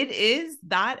 it is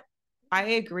that. I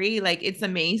agree. Like, it's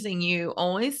amazing. You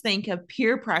always think of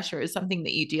peer pressure as something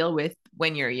that you deal with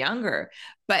when you're younger,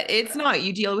 but it's not.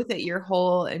 You deal with it your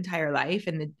whole entire life.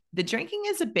 And the drinking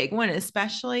is a big one,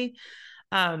 especially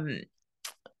um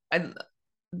I,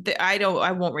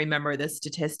 I won't remember the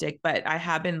statistic, but I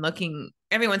have been looking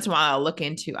every once in a while. I'll look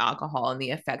into alcohol and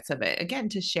the effects of it again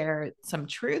to share some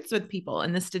truths with people.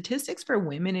 And the statistics for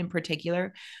women in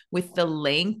particular, with the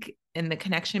link and the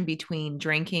connection between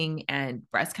drinking and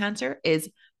breast cancer, is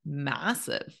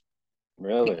massive.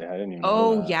 Really? I didn't even know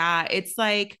Oh that. yeah, it's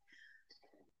like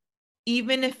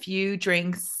even a few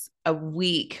drinks a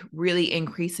week really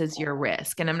increases your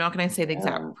risk. And I'm not going to say the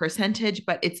exact Man, percentage,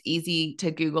 but it's easy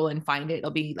to Google and find it. It'll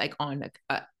be like on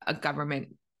a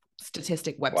government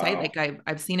statistic website. wow. Like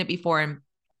I've seen it before, and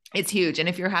it's huge. And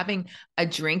if you're having a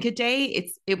drink a day,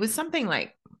 it was something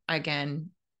like, again,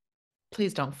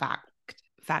 please don't fact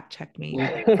check me,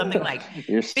 but it was something like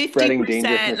You're spreading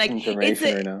dangerous 50%. Like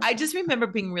misinformation right now. I just remember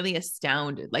being really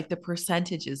astounded. Like the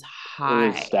percentage is It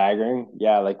was high. staggering.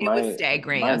 Yeah, like It was my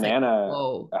staggering. I my was like, nana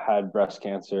whoa. had breast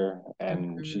cancer,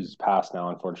 and Mhm. she's passed now.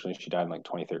 Unfortunately, she died in like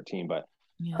 2013. But her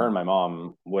Yeah. and my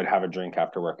mom would have a drink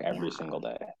after work every Yeah. single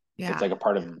day. It's Yeah. like a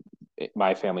part of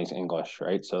my family's English,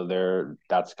 right? So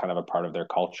that's kind of a part of their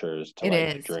cultures to It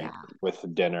like is. drink Yeah. with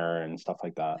dinner and stuff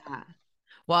like that. Yeah.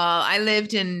 Well, I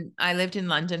lived in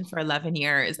London for 11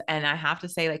 years, and I have to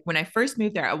say, like, when I first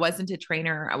moved there, I wasn't a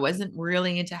trainer. I wasn't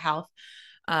really into health.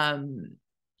 Um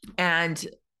and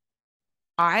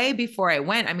before I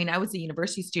went, I mean, I was a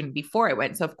university student before I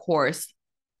went, so of course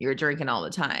you're drinking all the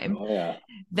time. Oh yeah,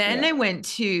 Then yeah. I went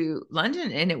to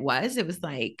London, and it was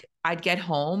like I'd get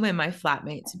home and my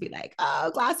flatmates would be like, "Oh,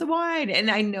 a glass of wine." And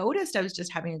I noticed I was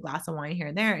just having a glass of wine here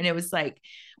and there. And it was like,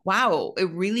 wow, it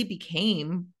really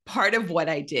became part of what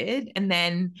I did. And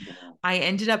then I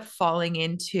ended up falling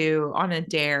into on a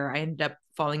dare. I ended up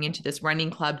falling into this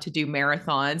running club to do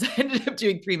marathons. I ended up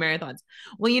doing 3 marathons.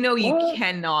 Well, What?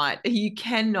 you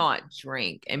cannot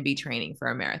drink and be training for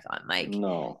a marathon. Like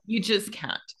No. you just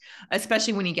can't,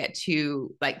 especially when you get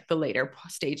to like the later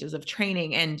stages of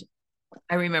training. And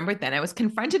I remember then I was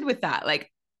confronted with that.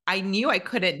 Like I knew I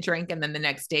couldn't drink and then the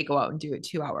next day go out and do a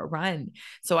 2 hour run.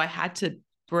 So I had to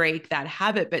break that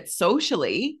habit. But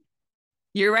socially,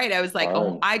 you're right. I was like,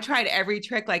 oh, Hard. I tried every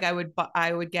trick. Like I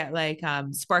would get like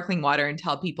sparkling water and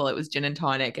tell people it was gin and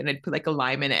tonic, and I'd put like a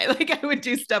lime in it. Like I would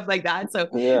do stuff like that. So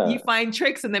you Yeah, find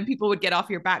tricks, and then people would get off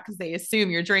your back because they assume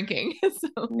you're drinking.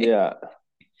 So, yeah.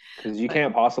 Because you but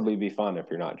can't possibly be fun if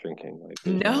you're not drinking. Like,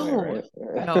 there's no way,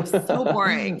 no, no, so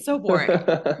boring, so boring.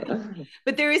 right?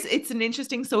 But it's an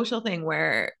interesting social thing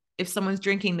where if someone's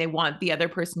drinking, they want the other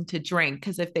person to drink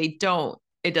because if they don't,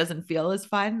 it doesn't feel as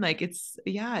fun. Like it's,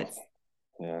 yeah, it's,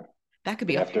 Yeah. That could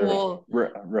be They a have to whole,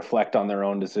 reflect on their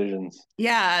own decisions.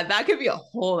 yeah, that could be a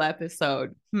whole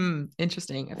episode.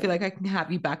 Interesting. I feel Yeah, like I can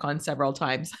have you back on several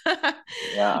times.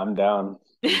 yeah, I'm down.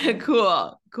 I'm down.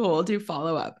 Cool. Cool. Do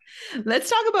follow up. Let's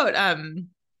talk about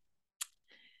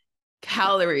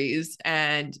calories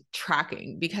and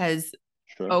tracking because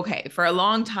Sure. okay, for a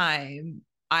long time,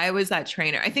 I was that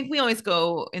trainer. I think we always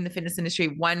go in the fitness industry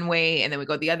one way and then we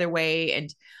go the other way.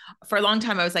 And for a long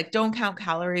time, I was like, don't count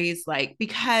calories, like,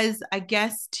 because I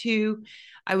guess too,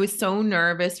 I was so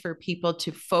nervous for people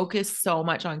to focus so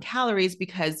much on calories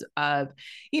because of,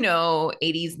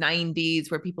 80s, 90s,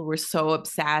 where people were so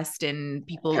obsessed and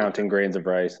people Counting grains of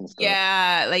rice and stuff.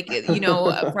 yeah, like,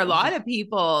 for a lot of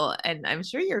people, and I'm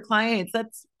sure your clients,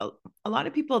 that's a lot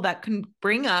of people that can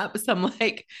bring up some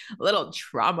like little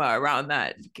trauma around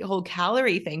that whole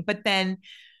calorie thing. But then,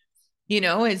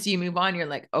 as you move on, you're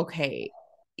like, okay,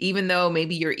 even though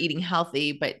maybe you're eating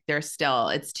healthy, but there's still,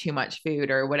 it's too much food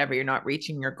or whatever, you're not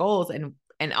reaching your goals. And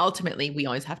ultimately, we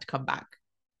always have to come back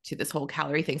to this whole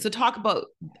calorie thing. So talk about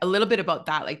a little bit about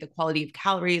that, like the quality of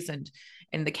calories and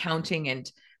the counting and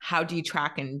how do you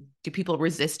track and do people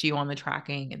resist you on the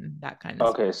tracking and that kind of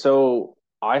stuff. Okay, so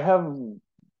I have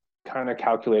kind of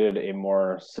calculated a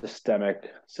more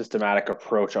systematic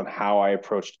approach on how I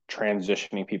approach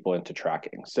transitioning people into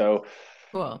tracking. So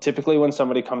Cool. typically when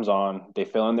somebody comes on, they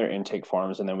fill in their intake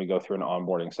forms and then we go through an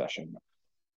onboarding session.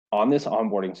 On this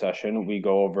onboarding session, we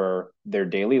go over their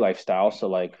daily lifestyle. So,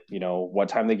 like, what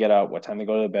time they get up, what time they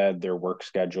go to bed, their work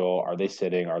schedule. Are they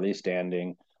sitting? Are they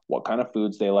standing? What kind of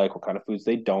foods they like? What kind of foods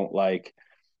they don't like?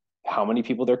 How many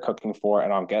people they're cooking for?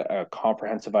 And I'll get a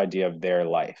comprehensive idea of their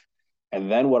life. And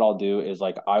then what I'll do is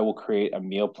like I will create a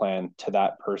meal plan to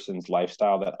that person's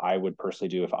lifestyle that I would personally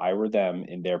do if I were them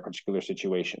in their particular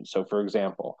situation. So, for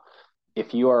example,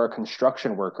 if you are a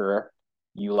construction worker,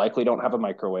 you likely don't have a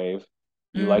microwave.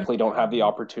 You likely don't have the Mm-hmm.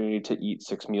 opportunity to eat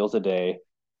 6 meals a day.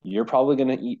 You're probably going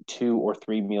to eat 2 or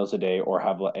 3 meals a day, or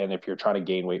and if you're trying to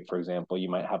gain weight, for example, you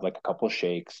might have like a couple of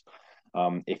shakes.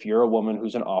 If you're a woman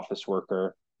who's an office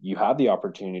worker, you have the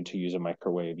opportunity to use a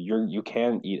microwave. You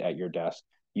can eat at your desk.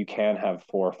 You can have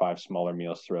 4 or 5 smaller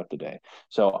meals throughout the day.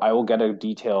 So I will get a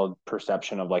detailed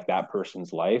perception of like that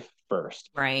person's life first.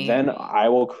 Right. Then I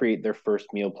will create their first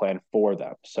meal plan for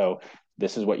them. So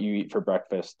this is what you eat for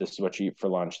breakfast. This is what you eat for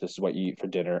lunch. This is what you eat for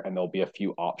dinner. And there'll be a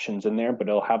few options in there, but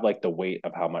it'll have like the weight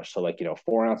of how much. So, like,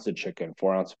 4 ounces of chicken,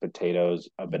 4 ounces of potatoes,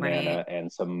 a Right. banana,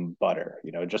 and some butter,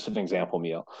 just an example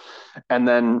meal. And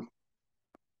then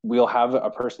we'll have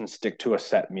a person stick to a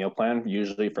set meal plan,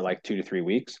 usually for like 2 to 3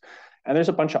 weeks. And there's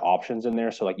a bunch of options in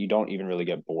there. So, like, you don't even really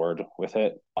get bored with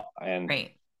it. And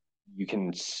Right. you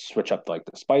can switch up like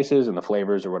the spices and the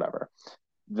flavors or whatever.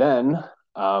 Then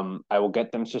I will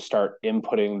get them to start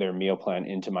inputting their meal plan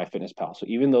into MyFitnessPal. So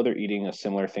even though they're eating a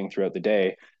similar thing throughout the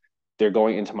day, they're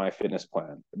going into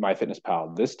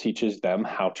MyFitnessPal. This teaches them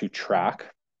how to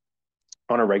track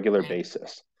on a regular Right.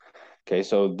 basis. Okay,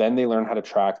 so then they learn how to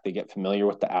track, they get familiar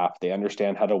with the app, they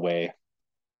understand how to weigh.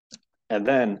 And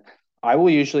then I will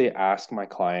usually ask my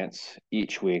clients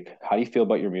each week, how do you feel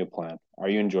about your meal plan? Are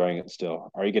you enjoying it still?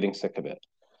 Are you getting sick of it?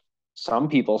 Some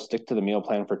people stick to the meal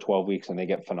plan for 12 weeks and they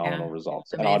get Yeah. phenomenal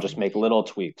results. And I'll just Amazing. make little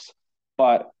tweaks.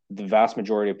 But the vast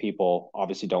majority of people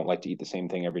obviously don't like to eat the same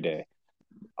thing every day.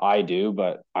 I do,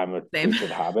 but I'm a Same. creature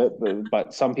of habit.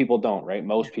 But some people don't, right?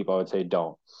 Most people I would say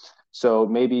don't. So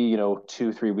maybe,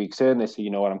 2, 3 weeks in, they say, you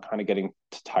know what, I'm kind of getting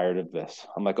tired of this.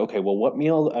 I'm like, okay, well, what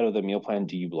meal out of the meal plan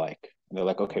do you like? And they're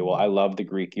like, okay, well, I love the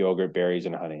Greek yogurt, berries,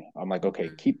 and honey. I'm like, okay,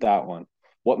 Mhm. keep that one.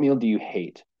 What meal do you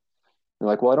hate? They're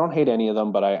like, well, I don't hate any of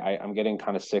them, but I'm getting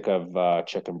kind of sick of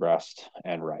chicken breast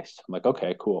and rice. I'm like,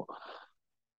 okay, cool.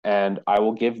 And I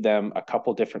will give them a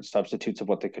couple different substitutes of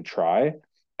what they could try.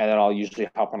 And then I'll usually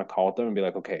hop on a call with them and be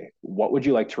like, okay, what would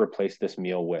you like to replace this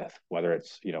meal with? Whether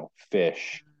it's,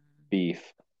 fish,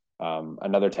 beef,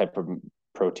 another type of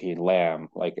protein, lamb,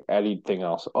 like anything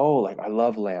else. Oh, like I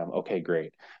love lamb. Okay,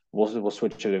 great. We'll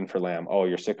switch it in for lamb. Oh,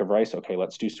 you're sick of rice? Okay,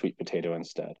 let's do sweet potato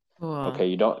instead. Cool. Okay,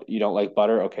 you don't like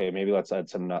butter? Okay, maybe let's add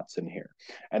some nuts in here.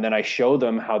 And then I show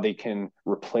them how they can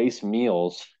replace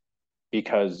meals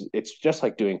because it's just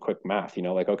like doing quick math,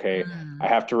 like, okay, I Mm.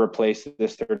 have to replace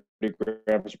this 30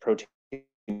 grams of protein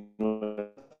with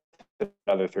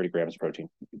another 30 grams of protein.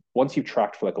 Once you've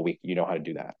tracked for like a week, you know how to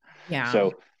do that. Yeah.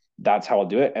 So that's how I'll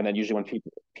do it. And then usually when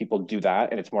people do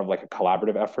that and it's more of like a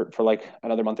collaborative effort for like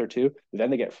another month or two,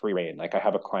 then they get free reign. Like I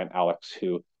have a client, Alex,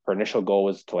 who her initial goal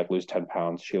was to like lose 10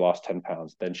 pounds. She lost 10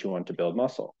 pounds. Then she wanted to build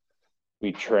muscle.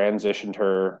 We transitioned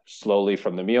her slowly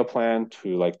from the meal plan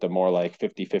to like the more like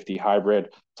 50-50 hybrid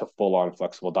to full on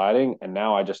flexible dieting. And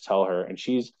now I just tell her, and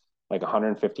she's like a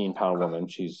 115-pound woman.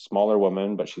 She's a smaller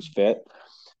woman, but she's fit,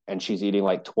 and she's eating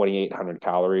like 2,800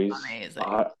 calories, Amazing.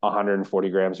 140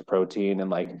 grams of protein, and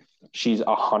like she's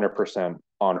 100%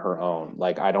 on her own.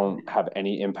 Like I don't have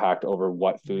any impact over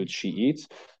what foods she eats.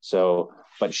 So,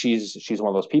 but she's one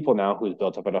of those people now who's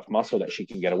built up enough muscle that she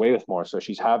can get away with more. So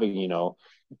she's having,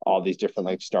 all these different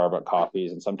like Starbucks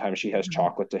coffees, and sometimes she has Mhm.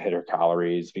 chocolate to hit her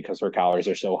calories because her calories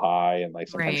are so high, and like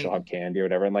sometimes she'll Right. have candy or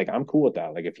whatever. And like I'm cool with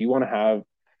that. Like if you want to have,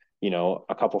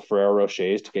 a couple Ferrero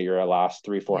Rochers to get your last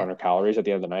three, four Yeah. hundred calories at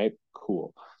the end of the night,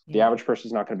 cool. The Yeah. average person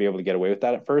is not going to be able to get away with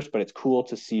that at first, but it's cool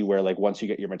to see where like once you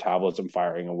get your metabolism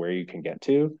firing and where you can get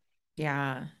to,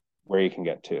 Yeah. where you can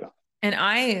get to. And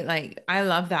I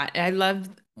love that. I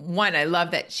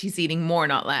love that she's eating more,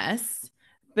 not less.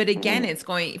 But again, Mm-hmm. it's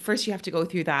going first, you have to go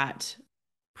through that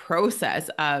process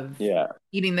of Yeah.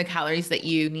 eating the calories that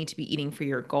you need to be eating for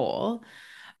your goal.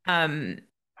 Um,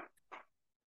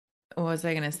 what was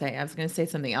I going to say? I was going to say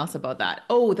something else about that.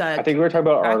 Oh, I think we were the talking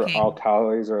about our all tracking.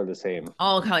 calories are the same.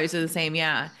 All calories are the same,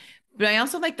 yeah. But I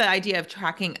also like the idea of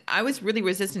tracking. I was really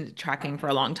resistant to tracking for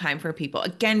a long time for people.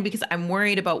 Again, because I'm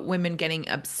worried about women getting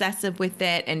obsessive with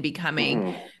it and becoming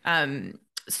Mm-hmm. um,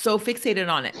 so fixated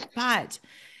on it. But,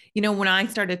 when I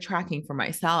started tracking for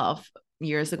myself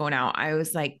years ago now, I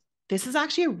was like, this is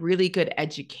actually a really good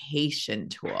education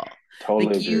tool.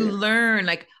 Totally Like you agree. learn,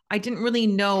 like I didn't really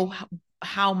know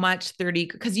how much 30,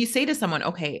 because you say to someone,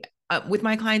 okay, with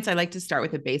my clients, I like to start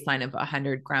with a baseline of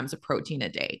 100 grams of protein a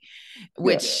day, Yeah.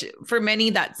 which for many,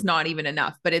 that's not even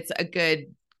enough, but it's a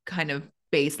good kind of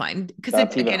baseline because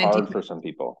That's even again, hard for some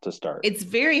people to start. it's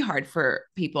very hard for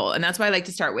people. And that's why I like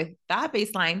to start with that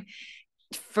baseline.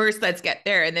 First, let's get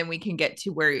there, and then we can get to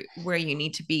where you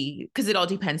need to be, because it all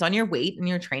depends on your weight and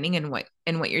your training and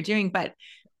what you're doing. But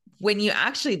when you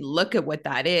actually look at what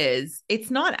that is,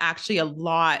 it's not actually a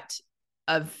lot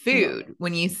of No. food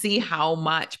when you see how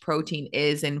much protein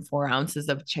is in 4 ounces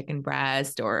of chicken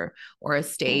breast or a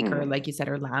steak, or Mm-hmm. like you said,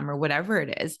 or lamb, or whatever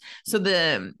it is. So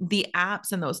the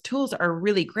apps and those tools are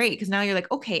really great, because now you're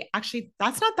like, okay, actually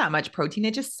that's not that much protein.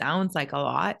 It just sounds like a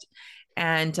lot.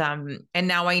 And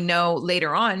now I know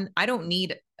later on I don't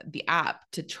need the app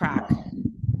to track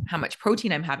how much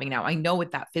protein I'm having now. I know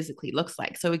what that physically looks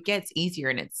like. So it gets easier,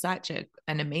 and it's such an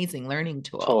amazing learning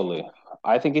tool. Totally.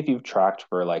 I think if you've tracked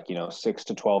for like, 6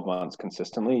 to 12 months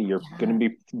consistently, you're going Yeah. to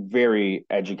be very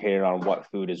educated on what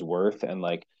food is worth and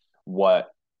like what,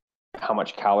 how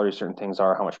much calories certain things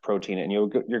are, how much protein, and you're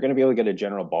going to be able to get a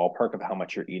general ballpark of how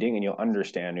much you're eating, and you'll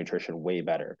understand nutrition way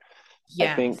better.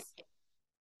 I think, Yes.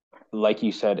 like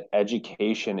you said,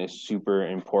 education is super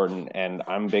important, and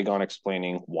I'm big on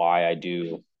explaining why I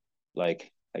do.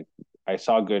 Like I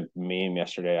saw a good meme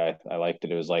yesterday. I liked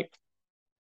it. It was like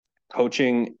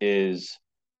coaching is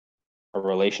a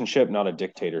relationship, not a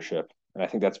dictatorship. And I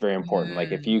think that's very important.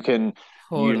 Like if Mm, you can,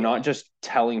 you're not totally. just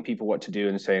telling people what to do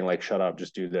and saying like, shut up,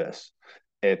 just do this.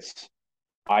 It's,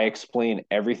 I explain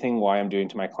everything why I'm doing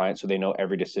to my client so they know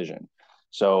every decision.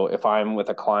 So if I'm with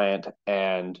a client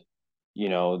and, you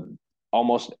know,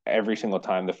 almost every single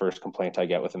time the first complaint I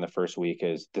get within the first week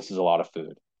is this is a lot of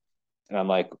food. And I'm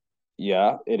like,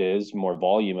 yeah, it is more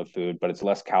volume of food, but it's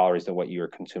less calories than what you were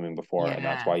consuming before. And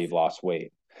that's why Yes. you've lost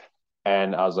weight.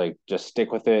 And I was like, just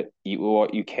stick with it, eat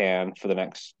what you can for the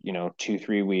next, 2,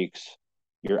 3 weeks.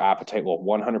 Your appetite will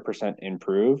 100%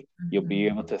 improve. You'll be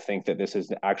able Mhm. to think that this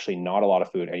is actually not a lot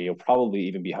of food, and you'll probably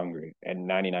even be hungry. And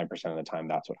 99% of the time,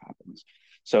 that's what happens.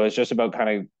 So it's just about kind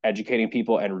of educating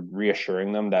people and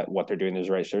reassuring them that what they're doing is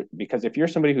right. So, because if you're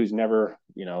somebody who's never,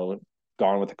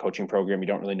 gone with a coaching program, you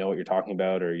don't really know what you're talking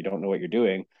about, or you don't know what you're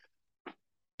doing,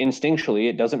 instinctually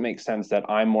it doesn't make sense that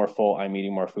I'm more full, I'm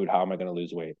eating more food, how am I going to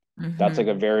lose weight? That's like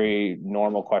a Mhm. very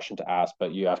normal question to ask,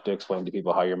 but you have to explain to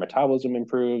people how your metabolism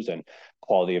improves and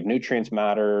quality of nutrients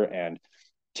matter, and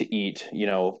to eat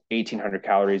 1,800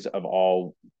 calories of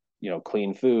all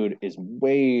clean food is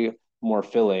way more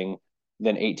filling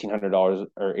than $1,800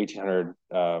 or 1,800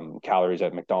 calories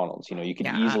at McDonald's. You could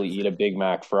Yeah, easily eat a absolutely. Big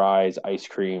Mac, fries, ice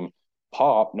cream,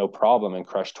 pop, no problem, and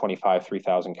crush 25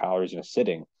 3,000 calories in a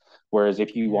sitting. Whereas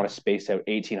if you Yeah. want to space out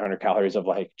 1,800 calories of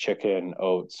like chicken,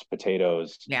 oats,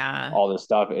 potatoes, Yeah. all this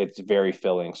stuff, it's very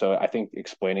filling. So I think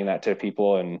explaining that to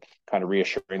people and kind of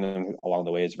reassuring them along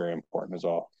the way is very important as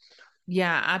well.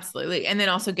 Yeah, absolutely. And then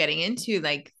also getting into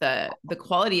like the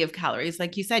quality of calories.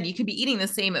 Like you said, you could be eating the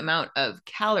same amount of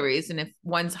calories, and if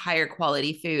one's higher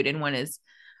quality food and one is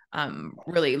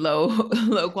really low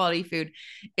low quality food,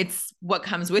 it's what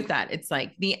comes with that. It's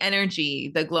like the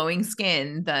energy, the glowing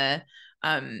skin,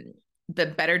 um the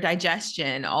better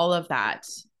digestion, all of that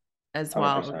as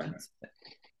well 100%. comes.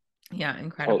 Yeah,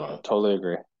 incredible. Totally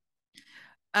agree.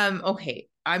 Okay.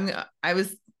 I'm I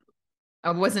was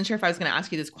I wasn't sure if I was going to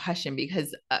ask you this question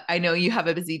because I know you have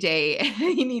a busy day and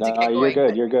you need to No, get you're going, good.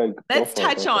 but You're good. Go let's for it.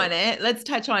 touch Go for on it. it. Let's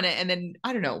touch on it. And then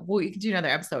I don't know, we can do another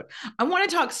episode. I want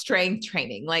to talk strength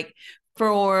training, like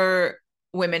for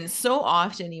women. So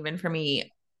often, even for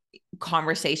me,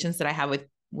 conversations that I have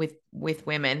with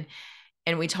women,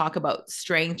 and we talk about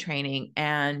strength training,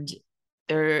 and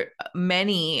there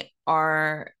many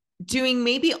are doing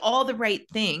maybe all the right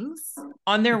things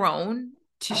on their own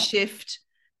to shift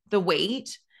the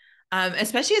weight,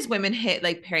 especially as women hit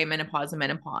like perimenopause and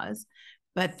menopause.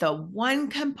 But the one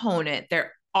component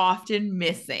they're often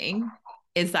missing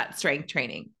is that strength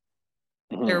training.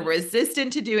 They're Mhm.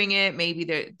 resistant to doing it. Maybe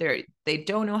they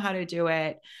don't know how to do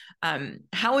it.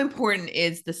 How important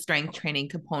is the strength training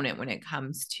component when it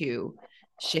comes to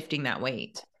shifting that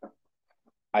weight?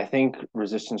 I think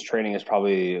resistance training is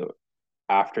probably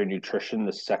after nutrition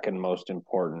the second most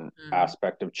important Mm,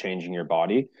 aspect of changing your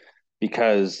body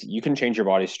because you can change your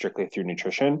body strictly through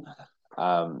nutrition,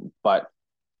 but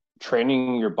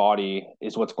training your body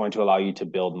is what's going to allow you to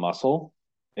build muscle.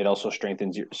 It also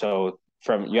strengthens your so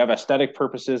from you have aesthetic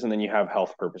purposes and then you have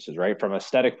health purposes, right? From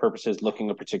aesthetic purposes, looking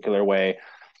a particular way,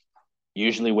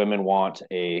 usually women want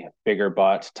a bigger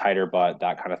butt, tighter butt,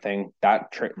 that kind of thing.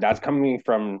 That's coming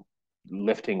from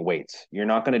lifting weights. You're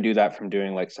not going to do that from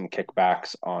doing like some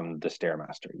kickbacks on the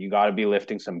stairmaster. You got to be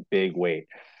lifting some big weight.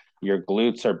 Your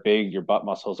glutes are big, your butt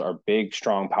muscles are big,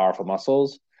 strong, powerful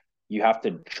muscles. You have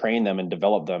to train them and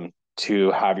develop them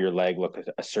to have your leg look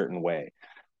a certain way.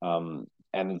 And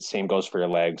the same goes for your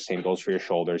legs, same goes for your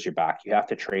shoulders, your back. You have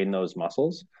to train those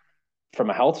muscles. From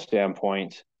a health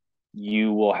standpoint,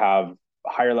 you will have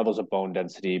higher levels of bone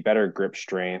density, better grip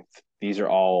strength. These are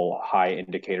all high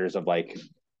indicators of like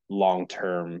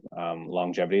long-term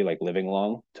longevity, like living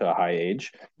long to a high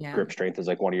age. yeah. Grip strength is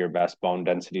like one of your best. Bone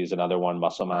density is another one.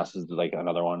 Muscle mass is like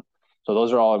another one. So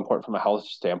those are all important from a health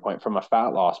standpoint. From a fat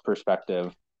loss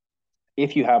perspective,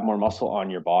 if you have more muscle on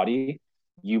your body,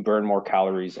 you burn more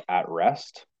calories at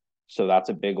rest. So that's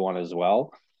a big one as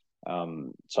well.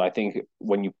 So I think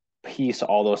when you piece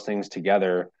all those things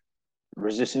together,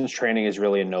 resistance training is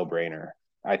really a no-brainer.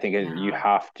 I think you Yeah.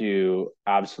 have to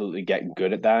absolutely get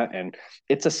good at that. And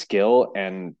it's a skill.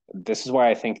 And this is why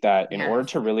I think that in order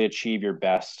Yes. to really achieve your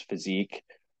best physique,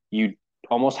 you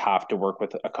almost have to work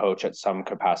with a coach at some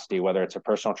capacity, whether it's a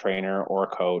personal trainer or a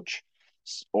coach,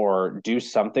 or do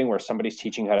something where somebody's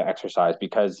teaching how to exercise,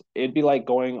 because it'd be like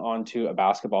going onto a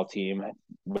basketball team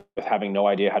with having no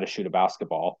idea how to shoot a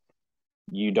basketball.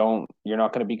 You're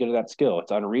not going to be good at that skill.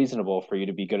 It's unreasonable for you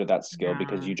to be good at that skill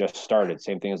because Yeah. you just started.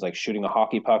 Same thing as like shooting a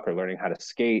hockey puck or learning how to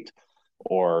skate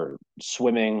or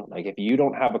swimming. Like if you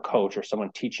don't have a coach or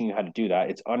someone teaching you how to do that,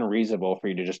 it's unreasonable for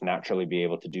you to just naturally be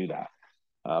able to do that.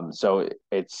 So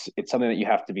it's something that you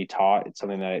have to be taught. It's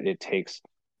something that it takes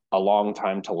a long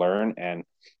time to learn. And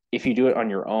if you do it on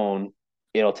your own,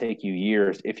 it'll take you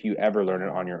years if you ever learn it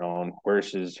on your own.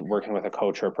 Versus working with a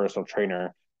coach or a personal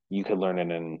trainer, you could learn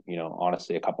it in,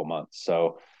 honestly, a couple months.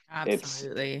 So it's,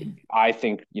 Absolutely. I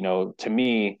think, to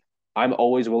me, I'm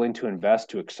always willing to invest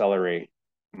to accelerate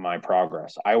my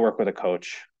progress. I work with a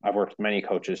coach. I've worked with many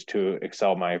coaches to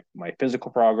excel my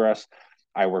physical progress.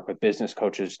 I work with business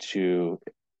coaches to,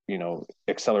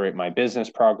 accelerate my business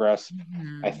progress.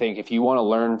 I Mhm. think if you want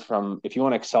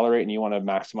to accelerate and you want to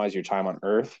maximize your time on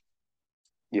earth,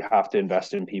 you have to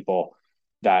invest in people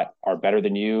that are better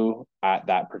than you at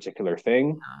that particular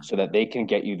thing so that they can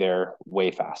get you there way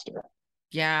faster.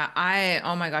 Yeah,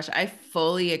 oh my gosh, I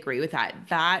fully agree with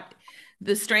that.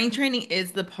 The strength training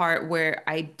is the part where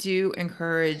I do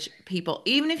encourage people,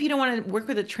 even if you don't want to work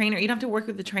with a trainer, you don't have to work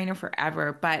with the trainer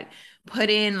forever, but put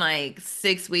in like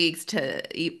 6 weeks to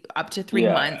up to three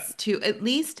Yeah. months to at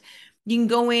least you can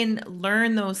go in,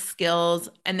 learn those skills,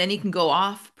 and then you can go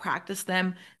off, practice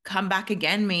them, come back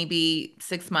again maybe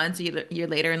 6 months, a year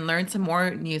later, and learn some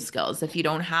more new skills. If you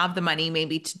don't have the money,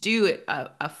 maybe to do it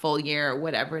a full year or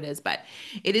whatever it is, but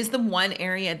it is the one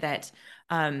area that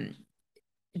um,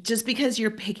 just because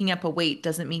you're picking up a weight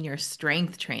doesn't mean you're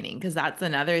strength training, because that's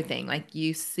another thing. Like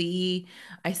I see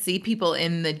people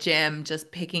in the gym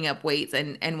just picking up weights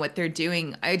and what they're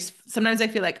doing. Sometimes I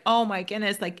feel like, oh my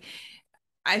goodness, like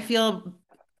I feel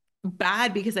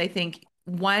bad because I think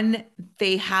one,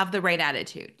 they have the right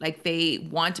attitude. Like they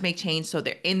want to make change. So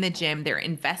they're in the gym, they're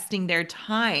investing their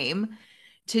time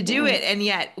to do Mm-hmm. it. And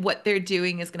yet what they're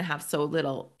doing is going to have so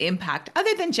little impact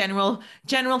other than general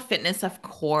fitness, of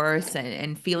course,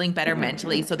 and feeling better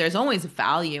mentally. So there's always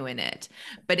value in it.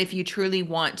 But if you truly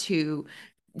want to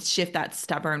shift that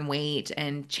stubborn weight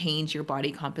and change your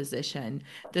body composition,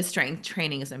 the strength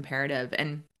training is imperative.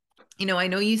 And I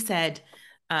know you said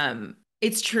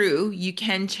It's true. You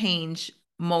can change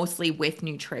mostly with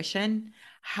nutrition.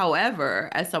 However,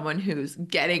 as someone who's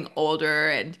getting older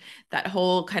and that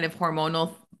whole kind of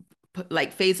hormonal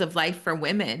like phase of life for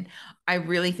women, I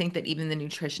really think that even the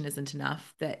nutrition isn't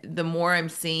enough. That the more I'm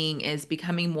seeing is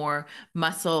becoming more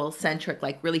muscle centric,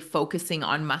 like really focusing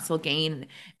on muscle gain.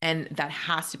 And that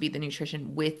has to be the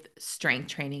nutrition with strength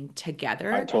training I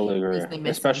together totally agree, because they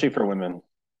miss especially something, for women.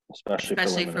 Especially for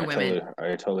especially women. for women. I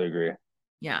totally agree.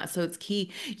 Yeah, so it's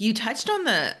key. You touched on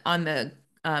the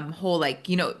whole like,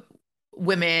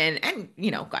 women and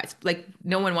guys, like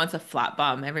no one wants a flat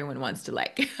bum. Everyone wants to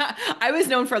like I was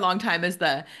known for a long time as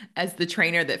the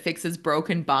trainer that fixes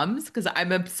broken bums because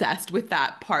I'm obsessed with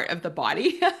that part of the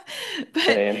body. But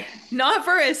Same. not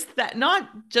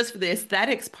just for the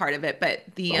aesthetics part of it, but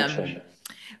the Function.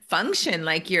 function,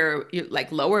 like your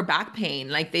like lower back pain.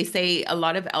 Like they say a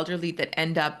lot of elderly that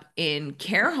end up in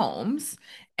care homes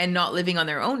and not living on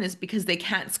their own is because they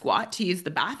can't squat to use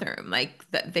the bathroom, like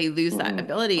that they lose that Hmm.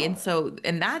 ability. And so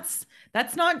and that's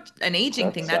not an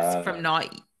aging thing, That's that's sad. from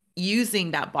not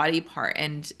using that body part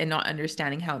and not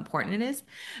understanding how important it is.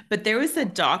 But there was a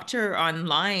doctor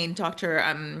online, Dr.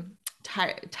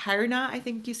 Tyrna, I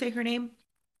think you say her name.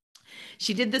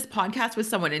 She did this podcast with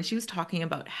someone and she was talking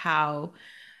about how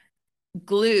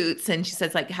glutes, and she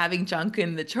says like having junk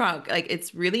in the trunk, like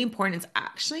it's really important. It's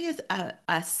actually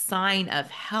a sign of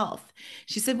health.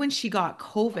 She said when she got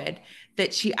COVID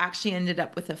that she actually ended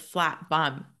up with a flat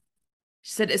bum.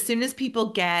 She said as soon as people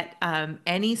get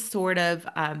any sort of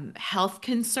health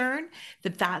concern,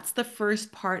 that's the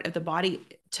first part of the body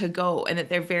to go, and that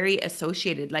they're very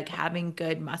associated. Like having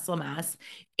good muscle mass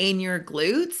in your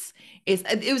glutes is.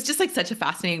 It was just like such a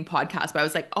fascinating podcast. But I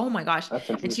was like, oh my gosh! That's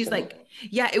And she's interesting. like,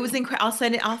 yeah, it was incredible. I'll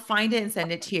send it. I'll find it and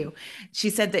send it to you. She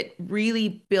said that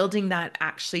really building that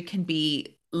actually can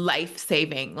be life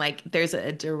saving. Like there's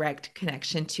a direct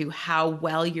connection to how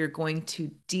well you're going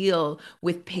to deal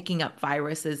with picking up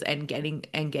viruses and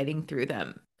getting through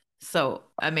them. So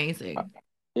amazing.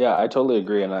 Yeah, I totally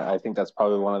agree. And I think that's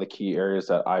probably one of the key areas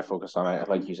that I focus on.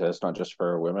 Like you said, it's not just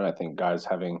for women. I think guys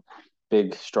having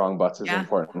big, strong butts is Yeah.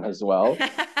 important as well.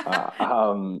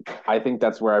 I think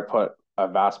that's where I put a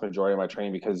vast majority of my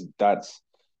training because that's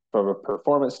from a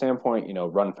performance standpoint,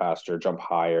 run faster, jump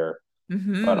higher, but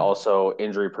Hmm. also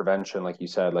injury prevention, like you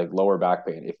said, like lower back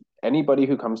pain. If anybody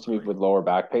who comes to me with lower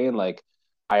back pain, like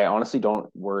I honestly don't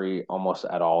worry almost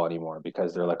at all anymore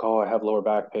because they're like, oh, I have lower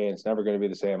back pain. It's never going to be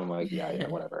the same. I'm like, yeah,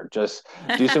 whatever. Just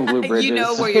do some glute You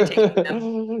know bridges, where you're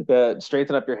taking them.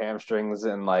 straighten up your hamstrings,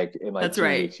 and like in like That's 2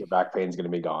 weeks, right. your back pain's going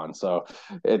to be gone. So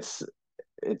it's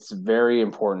it's very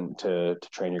important to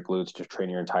train your glutes, to train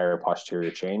your entire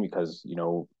posterior chain, because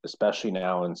especially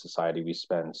now in society we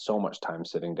spend so much time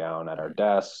sitting down at our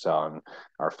desks, on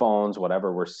our phones,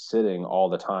 whatever. We're sitting all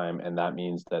the time, and that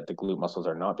means that the glute muscles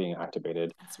are not being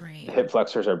activated, That's the right. hip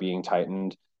flexors are being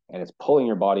tightened, and it's pulling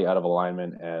your body out of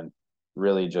alignment and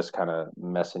really just kind of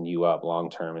messing you up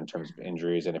long term in terms of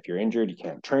injuries. And if you're injured, you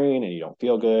can't train and you don't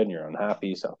feel good and you're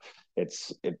unhappy. So it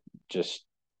just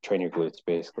train your glutes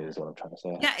basically is what I'm trying to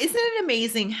say. Yeah, isn't it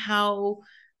amazing how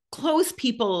close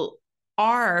people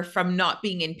are from not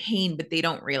being in pain, but they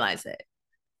don't realize it?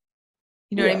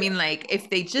 You know what I Yeah, mean? Like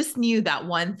if they just knew that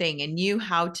one thing and knew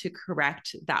how to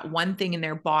correct that one thing in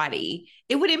their body,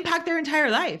 it would impact their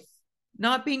entire life.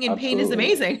 Not being in pain is absolutely.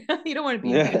 amazing. You don't want to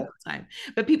be in pain Yeah, all the time.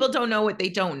 But people don't know what they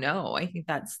don't know. I think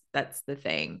that's the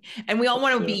thing. And we all that's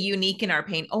want to be true. unique in our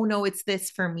pain. Oh no, it's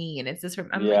this for me and it's this for me.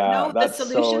 I'm like, Yeah, no, the that's so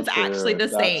solution's actually true. the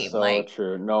That's same. so Like,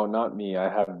 true. No, not me. I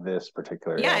have this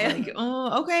particular yeah, ailment. like,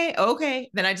 oh, okay, okay.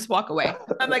 Then I just walk away.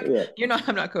 I'm like, Yeah.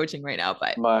 I'm not coaching right now,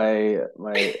 but My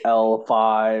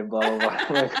L5, blah blah blah.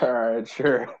 I'm like, all right,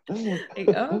 sure. like,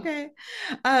 oh, okay.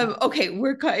 Okay,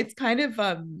 it's kind of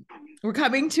we're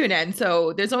coming to an end.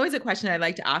 So there's always a question I'd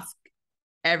like to ask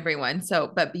everyone.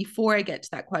 So, but before I get to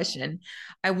that question,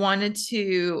 I wanted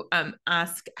to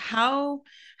ask how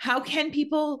can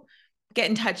people get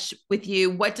in touch with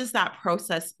you? What does that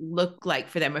process look like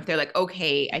for them if they're like,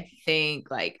 okay, I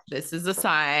think like this is a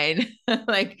sign,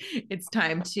 like it's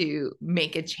time to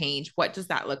make a change. What does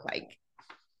that look like?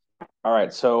 All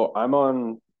right, so I'm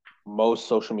on most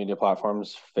social media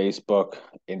platforms: Facebook,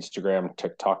 Instagram,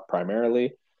 TikTok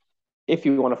primarily. If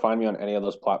you want to find me on any of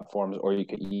those platforms, or you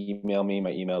can email me,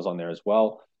 my email's on there as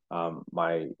well.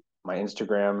 My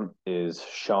Instagram is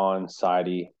Shaun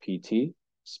Sidey PT,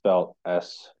 spelled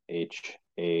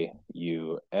ShaunSideyPT,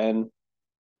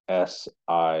 as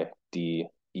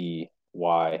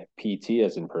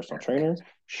in personal trainer. Perfect.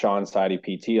 Shaun Sidey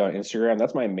PT on Instagram.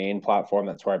 That's my main platform.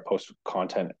 That's where I post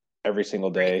content every single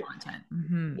Great day. content.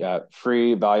 Mm-hmm. Yeah,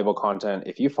 free, valuable content.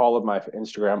 If you followed my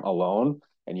Instagram alone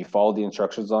and you followed the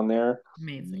instructions on there,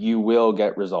 Amazing. you will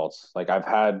get results. Like I've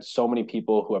had so many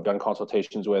people who I've done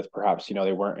consultations with, perhaps,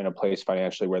 they weren't in a place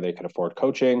financially where they could afford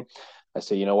coaching. I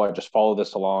say, you know what, just follow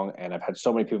this along. And I've had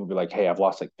so many people be like, hey, I've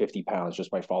lost like 50 pounds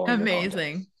just by following your content.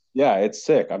 Amazing. Yeah, it's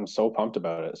sick. I'm so pumped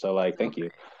about it. So like, So thank you.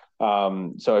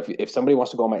 So if somebody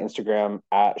wants to go on my Instagram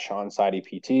at Shaun Sidey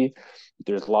PT,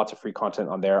 there's lots of free content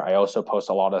on there. I also post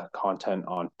a lot of content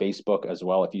on Facebook as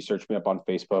well. If you search me up on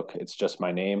Facebook, it's just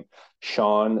my name,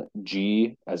 Shaun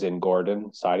G as in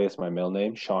Gordon Sidey. It's my middle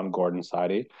name, Shaun Gordon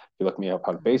Sidey. If you look me up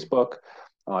on Facebook,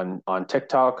 on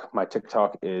TikTok, my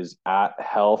TikTok is at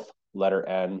health letter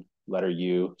N letter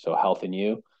U, so health and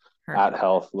you, at perfect.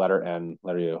 health letter N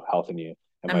letter U, health and you.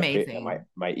 And Amazing.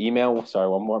 my email, sorry,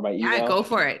 one more. My Yeah, email go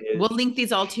for it. is We'll link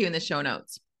these all to you in the show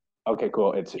notes. okay,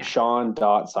 cool. It's Yeah.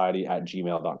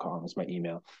 Shaun.sidey@gmail.com is my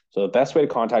email. So the best way to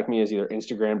contact me is either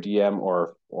Instagram DM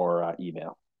or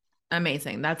email.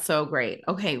 Amazing. That's so great.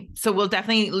 Okay. So we'll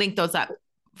definitely link those up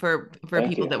for Thank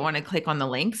people you. that want to click on the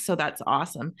links. So that's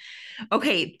awesome.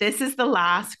 Okay, this is the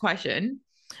last question.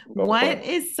 Go for What it.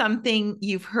 is something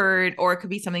you've heard, or it could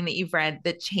be something that you've read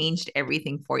that changed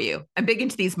everything for you? I'm big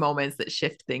into these moments that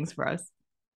shift things for us.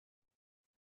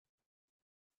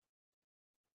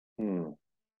 Hmm.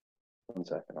 1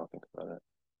 second, I'll think about it.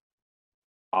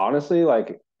 Honestly,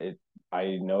 like it,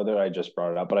 I know that I just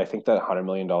brought it up, but I think that $100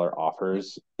 million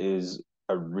offers is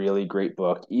a really great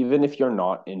book. Even if you're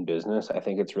not in business, I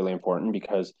think it's really important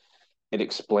because it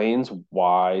explains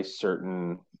why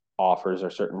certain offers or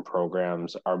certain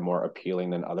programs are more appealing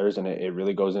than others. And it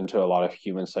really goes into a lot of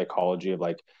human psychology of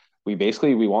like, we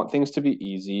want things to be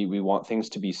easy. We want things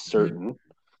to be Mhm. certain.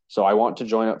 So I want to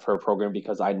join up for a program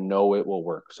because I know it will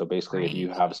work. So basically, if you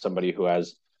Right. have somebody who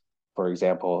has, for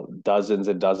example, dozens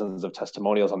and dozens of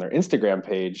testimonials on their Instagram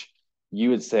page, you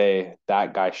would say,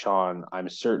 that guy, Shaun, I'm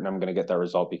certain I'm going to get that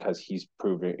result because he's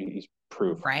proof.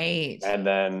 Right. And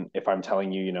then if I'm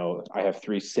telling you, I have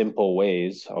 3 simple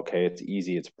ways, okay, it's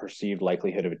easy. It's perceived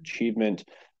likelihood of achievement,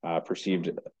 perceived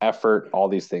effort, all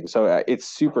these things. So it's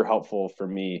super helpful for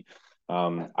me.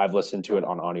 I've listened to it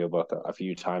on audiobook a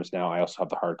few times now. I also have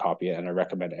the hard copy and I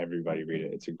recommend everybody read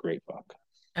it. It's a great book.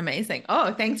 Amazing.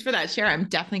 Oh, thanks for that share. I'm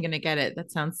definitely going to get it.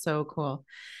 That sounds so cool.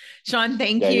 Shaun,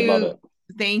 thank Yeah, you'd love you. it.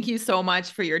 Thank you so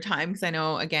much for your time because I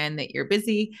know, again, that you're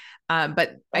busy.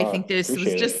 But I think this was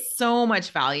Appreciate it. just so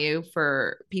much value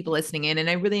for people listening in. And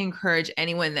I really encourage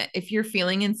anyone that if you're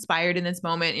feeling inspired in this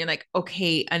moment, you're like,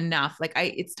 okay, enough. Like,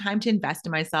 it's time to invest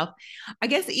in myself. I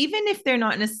guess even if they're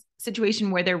not in a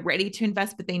situation where they're ready to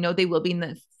invest, but they know they will be in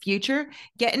the future,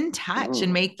 get in touch and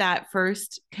Mm-hmm. make that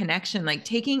first connection. Like,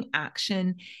 taking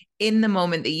action in the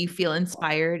moment that you feel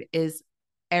inspired is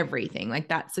everything. Like,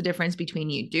 that's the difference between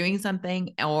you doing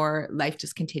something or life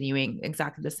just continuing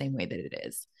exactly the same way that it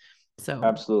is. So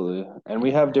Absolutely. And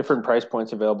we have different price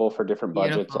points available for different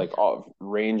budgets, beautiful. like all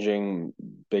ranging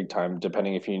big time,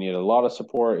 depending if you need a lot of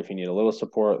support, if you need a little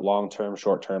support, long term,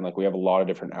 short term. Like we have a lot of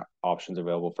different options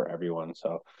available for everyone.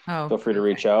 So Oh, feel free to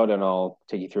reach perfect. out and I'll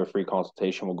take you through a free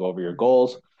consultation. We'll go over your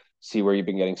goals, see where you've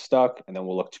been getting stuck, and then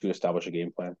we'll look to establish a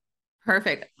game plan.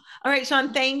 Perfect. All right,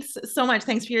 Shaun, thanks so much.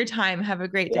 Thanks for your time. Have a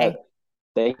great Yeah. day.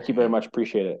 Thank you very much.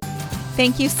 Appreciate it.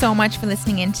 Thank you so much for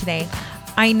listening in today.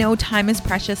 I know time is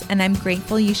precious and I'm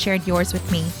grateful you shared yours with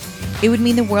me. It would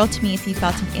mean the world to me if you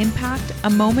felt an impact, a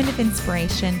moment of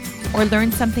inspiration, or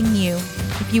learned something new.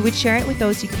 If you would share it with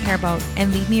those you care about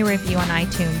and leave me a review on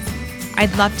iTunes.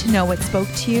 I'd love to know what spoke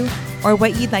to you or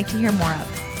what you'd like to hear more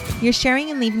of. Your sharing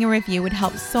and leaving a review would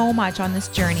help so much on this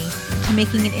journey to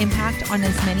making an impact on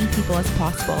as many people as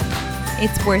possible.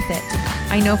 It's worth it.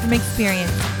 I know from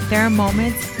experience, there are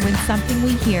moments when something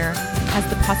we hear has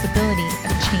the possibility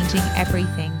of changing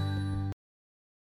everything.